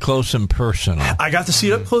socialism up close and personal. I got to see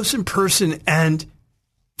it up close and person, and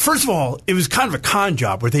first of all, it was kind of a con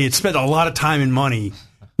job where they had spent a lot of time and money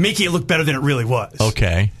making it look better than it really was.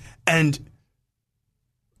 Okay. And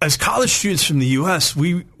as college students from the U.S.,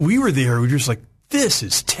 we were there. We were just like, this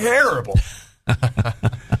is terrible.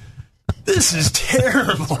 This is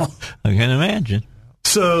terrible. I can imagine.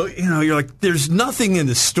 So, you're like, there's nothing in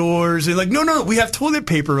the stores. They're like, no, we have toilet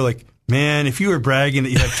paper. We're like, man, if you were bragging that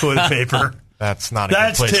you have toilet paper, that's not a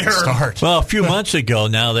good place to start. Well, a few months ago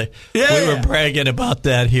now, we were bragging about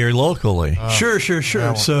that here locally. Sure.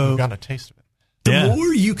 Yeah, So we've got a taste of it. The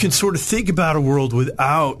more you can sort of think about a world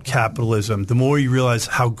without capitalism, the more you realize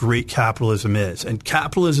how great capitalism is. And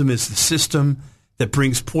capitalism is the system that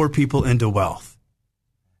brings poor people into wealth.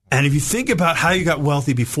 And if you think about how you got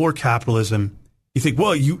wealthy before capitalism, you think,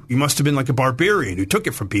 well, you must have been like a barbarian who took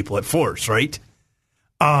it from people at force, right?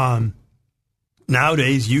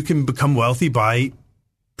 Nowadays, you can become wealthy by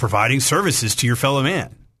providing services to your fellow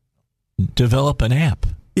man. Develop an app.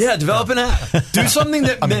 Yeah, develop an app. Do something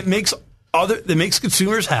that makes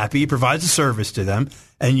consumers happy, provides a service to them,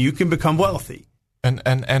 and you can become wealthy.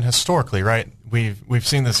 And historically, right, we've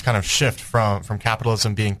seen this kind of shift from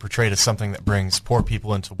capitalism being portrayed as something that brings poor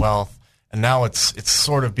people into wealth, and now it's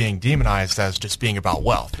sort of being demonized as just being about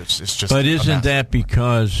wealth. It's just. But isn't that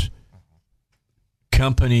because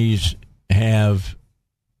companies have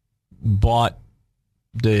bought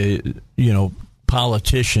the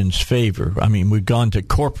politicians' favor? I mean, we've gone to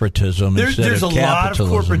corporatism instead of capitalism. There's a lot of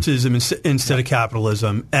corporatism instead of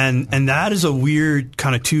capitalism, and that is a weird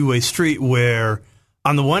kind of two-way street where,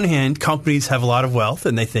 on the one hand, companies have a lot of wealth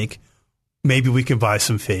and they think maybe we can buy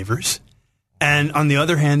some favors, and on the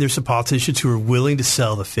other hand, there's some politicians who are willing to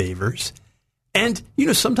sell the favors, and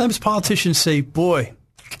sometimes politicians say, "Boy,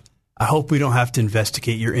 I hope we don't have to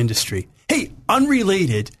investigate your industry." Hey,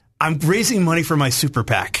 unrelated, I'm raising money for my super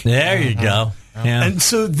PAC. There you go. Yeah. And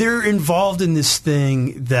so they're involved in this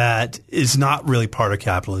thing that is not really part of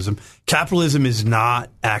capitalism. Capitalism is not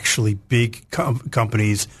actually big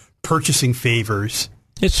companies purchasing favors.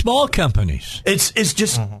 It's small companies. It's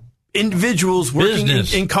just individuals working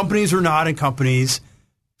in companies or not in companies,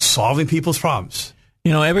 solving people's problems.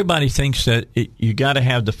 Everybody thinks that you got to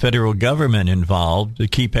have the federal government involved to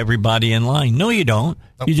keep everybody in line. No, you don't.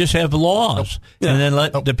 Nope. You just have laws. Nope. Yeah. And then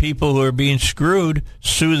let the people who are being screwed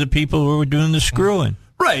sue the people who are doing the screwing.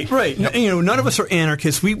 Right. Yep. None of us are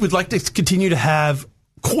anarchists. We would like to continue to have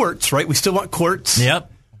courts, right? We still want courts.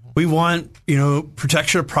 Yep. We want,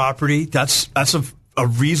 protection of property. That's a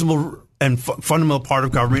reasonable and fundamental part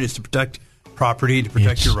of government is to protect property, to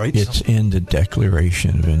protect your rights. It's in the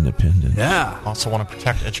Declaration of Independence. Yeah. Also want to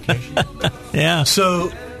protect education. Yeah.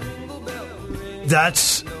 So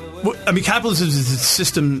capitalism is a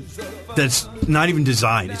system that's not even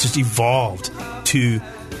designed. It's just evolved to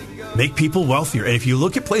make people wealthier. And if you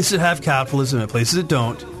look at places that have capitalism and places that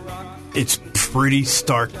don't, it's pretty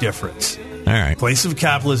stark difference. All right. Places of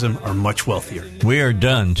capitalism are much wealthier. We are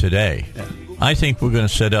done today. Yeah. I think we're going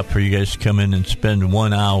to set up for you guys to come in and spend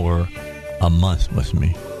 1 hour a month with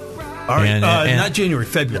me. All right, not January,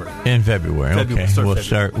 February. In February, okay.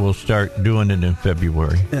 We'll start doing it in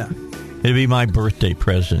February. Yeah. It'll be my birthday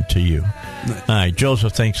present to you. All right,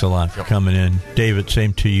 Joseph, thanks a lot for coming in. David,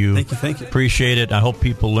 same to you. Thank you. Appreciate it. I hope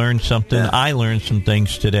people learned something. Yeah. I learned some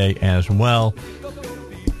things today as well.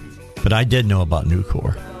 But I did know about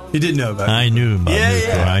Nucor. You did know about it. I knew about Nucor.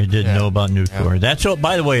 Yeah. I did know about Nucor. That's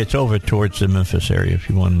by the way, it's over towards the Memphis area if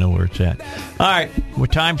you want to know where it's at. All right,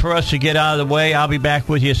 time for us to get out of the way. I'll be back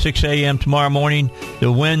with you at 6 a.m. tomorrow morning.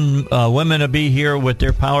 The women will be here with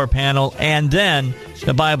their power panel, and then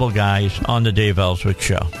the Bible guys on the Dave Elswick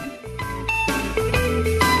Show.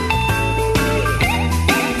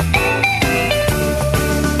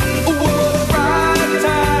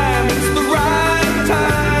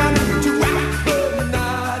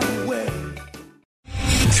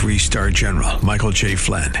 Three-star General Michael J.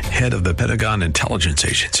 Flynn, head of the Pentagon Intelligence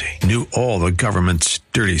Agency, knew all the government's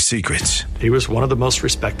dirty secrets. He was one of the most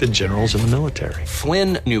respected generals in the military.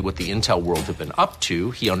 Flynn knew what the intel world had been up to.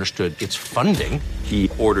 He understood its funding. He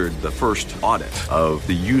ordered the first audit of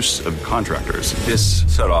the use of contractors. This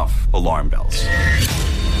set off alarm bells.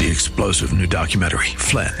 The explosive new documentary,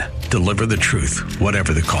 Flynn, Deliver the Truth,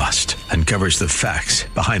 Whatever the Cost, uncovers the facts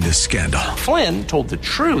behind this scandal. Flynn told the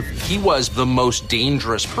truth. He was the most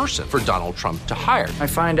dangerous person for Donald Trump to hire. I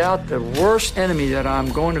find out the worst enemy that I'm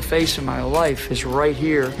going to face in my life is right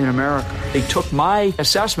here in America. They took my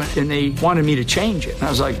assessment and they wanted me to change it. And I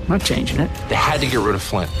was like, I'm not changing it. They had to get rid of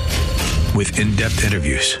Flynn. With in-depth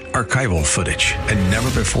interviews, archival footage, and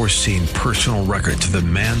never-before-seen personal records of the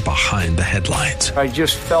man behind the headlines. I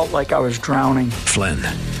just felt like I was drowning. Flynn,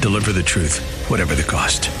 Deliver the Truth, Whatever the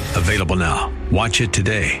Cost. Available now. Watch it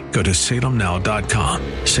today. Go to salemnow.com.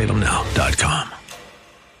 salemnow.com.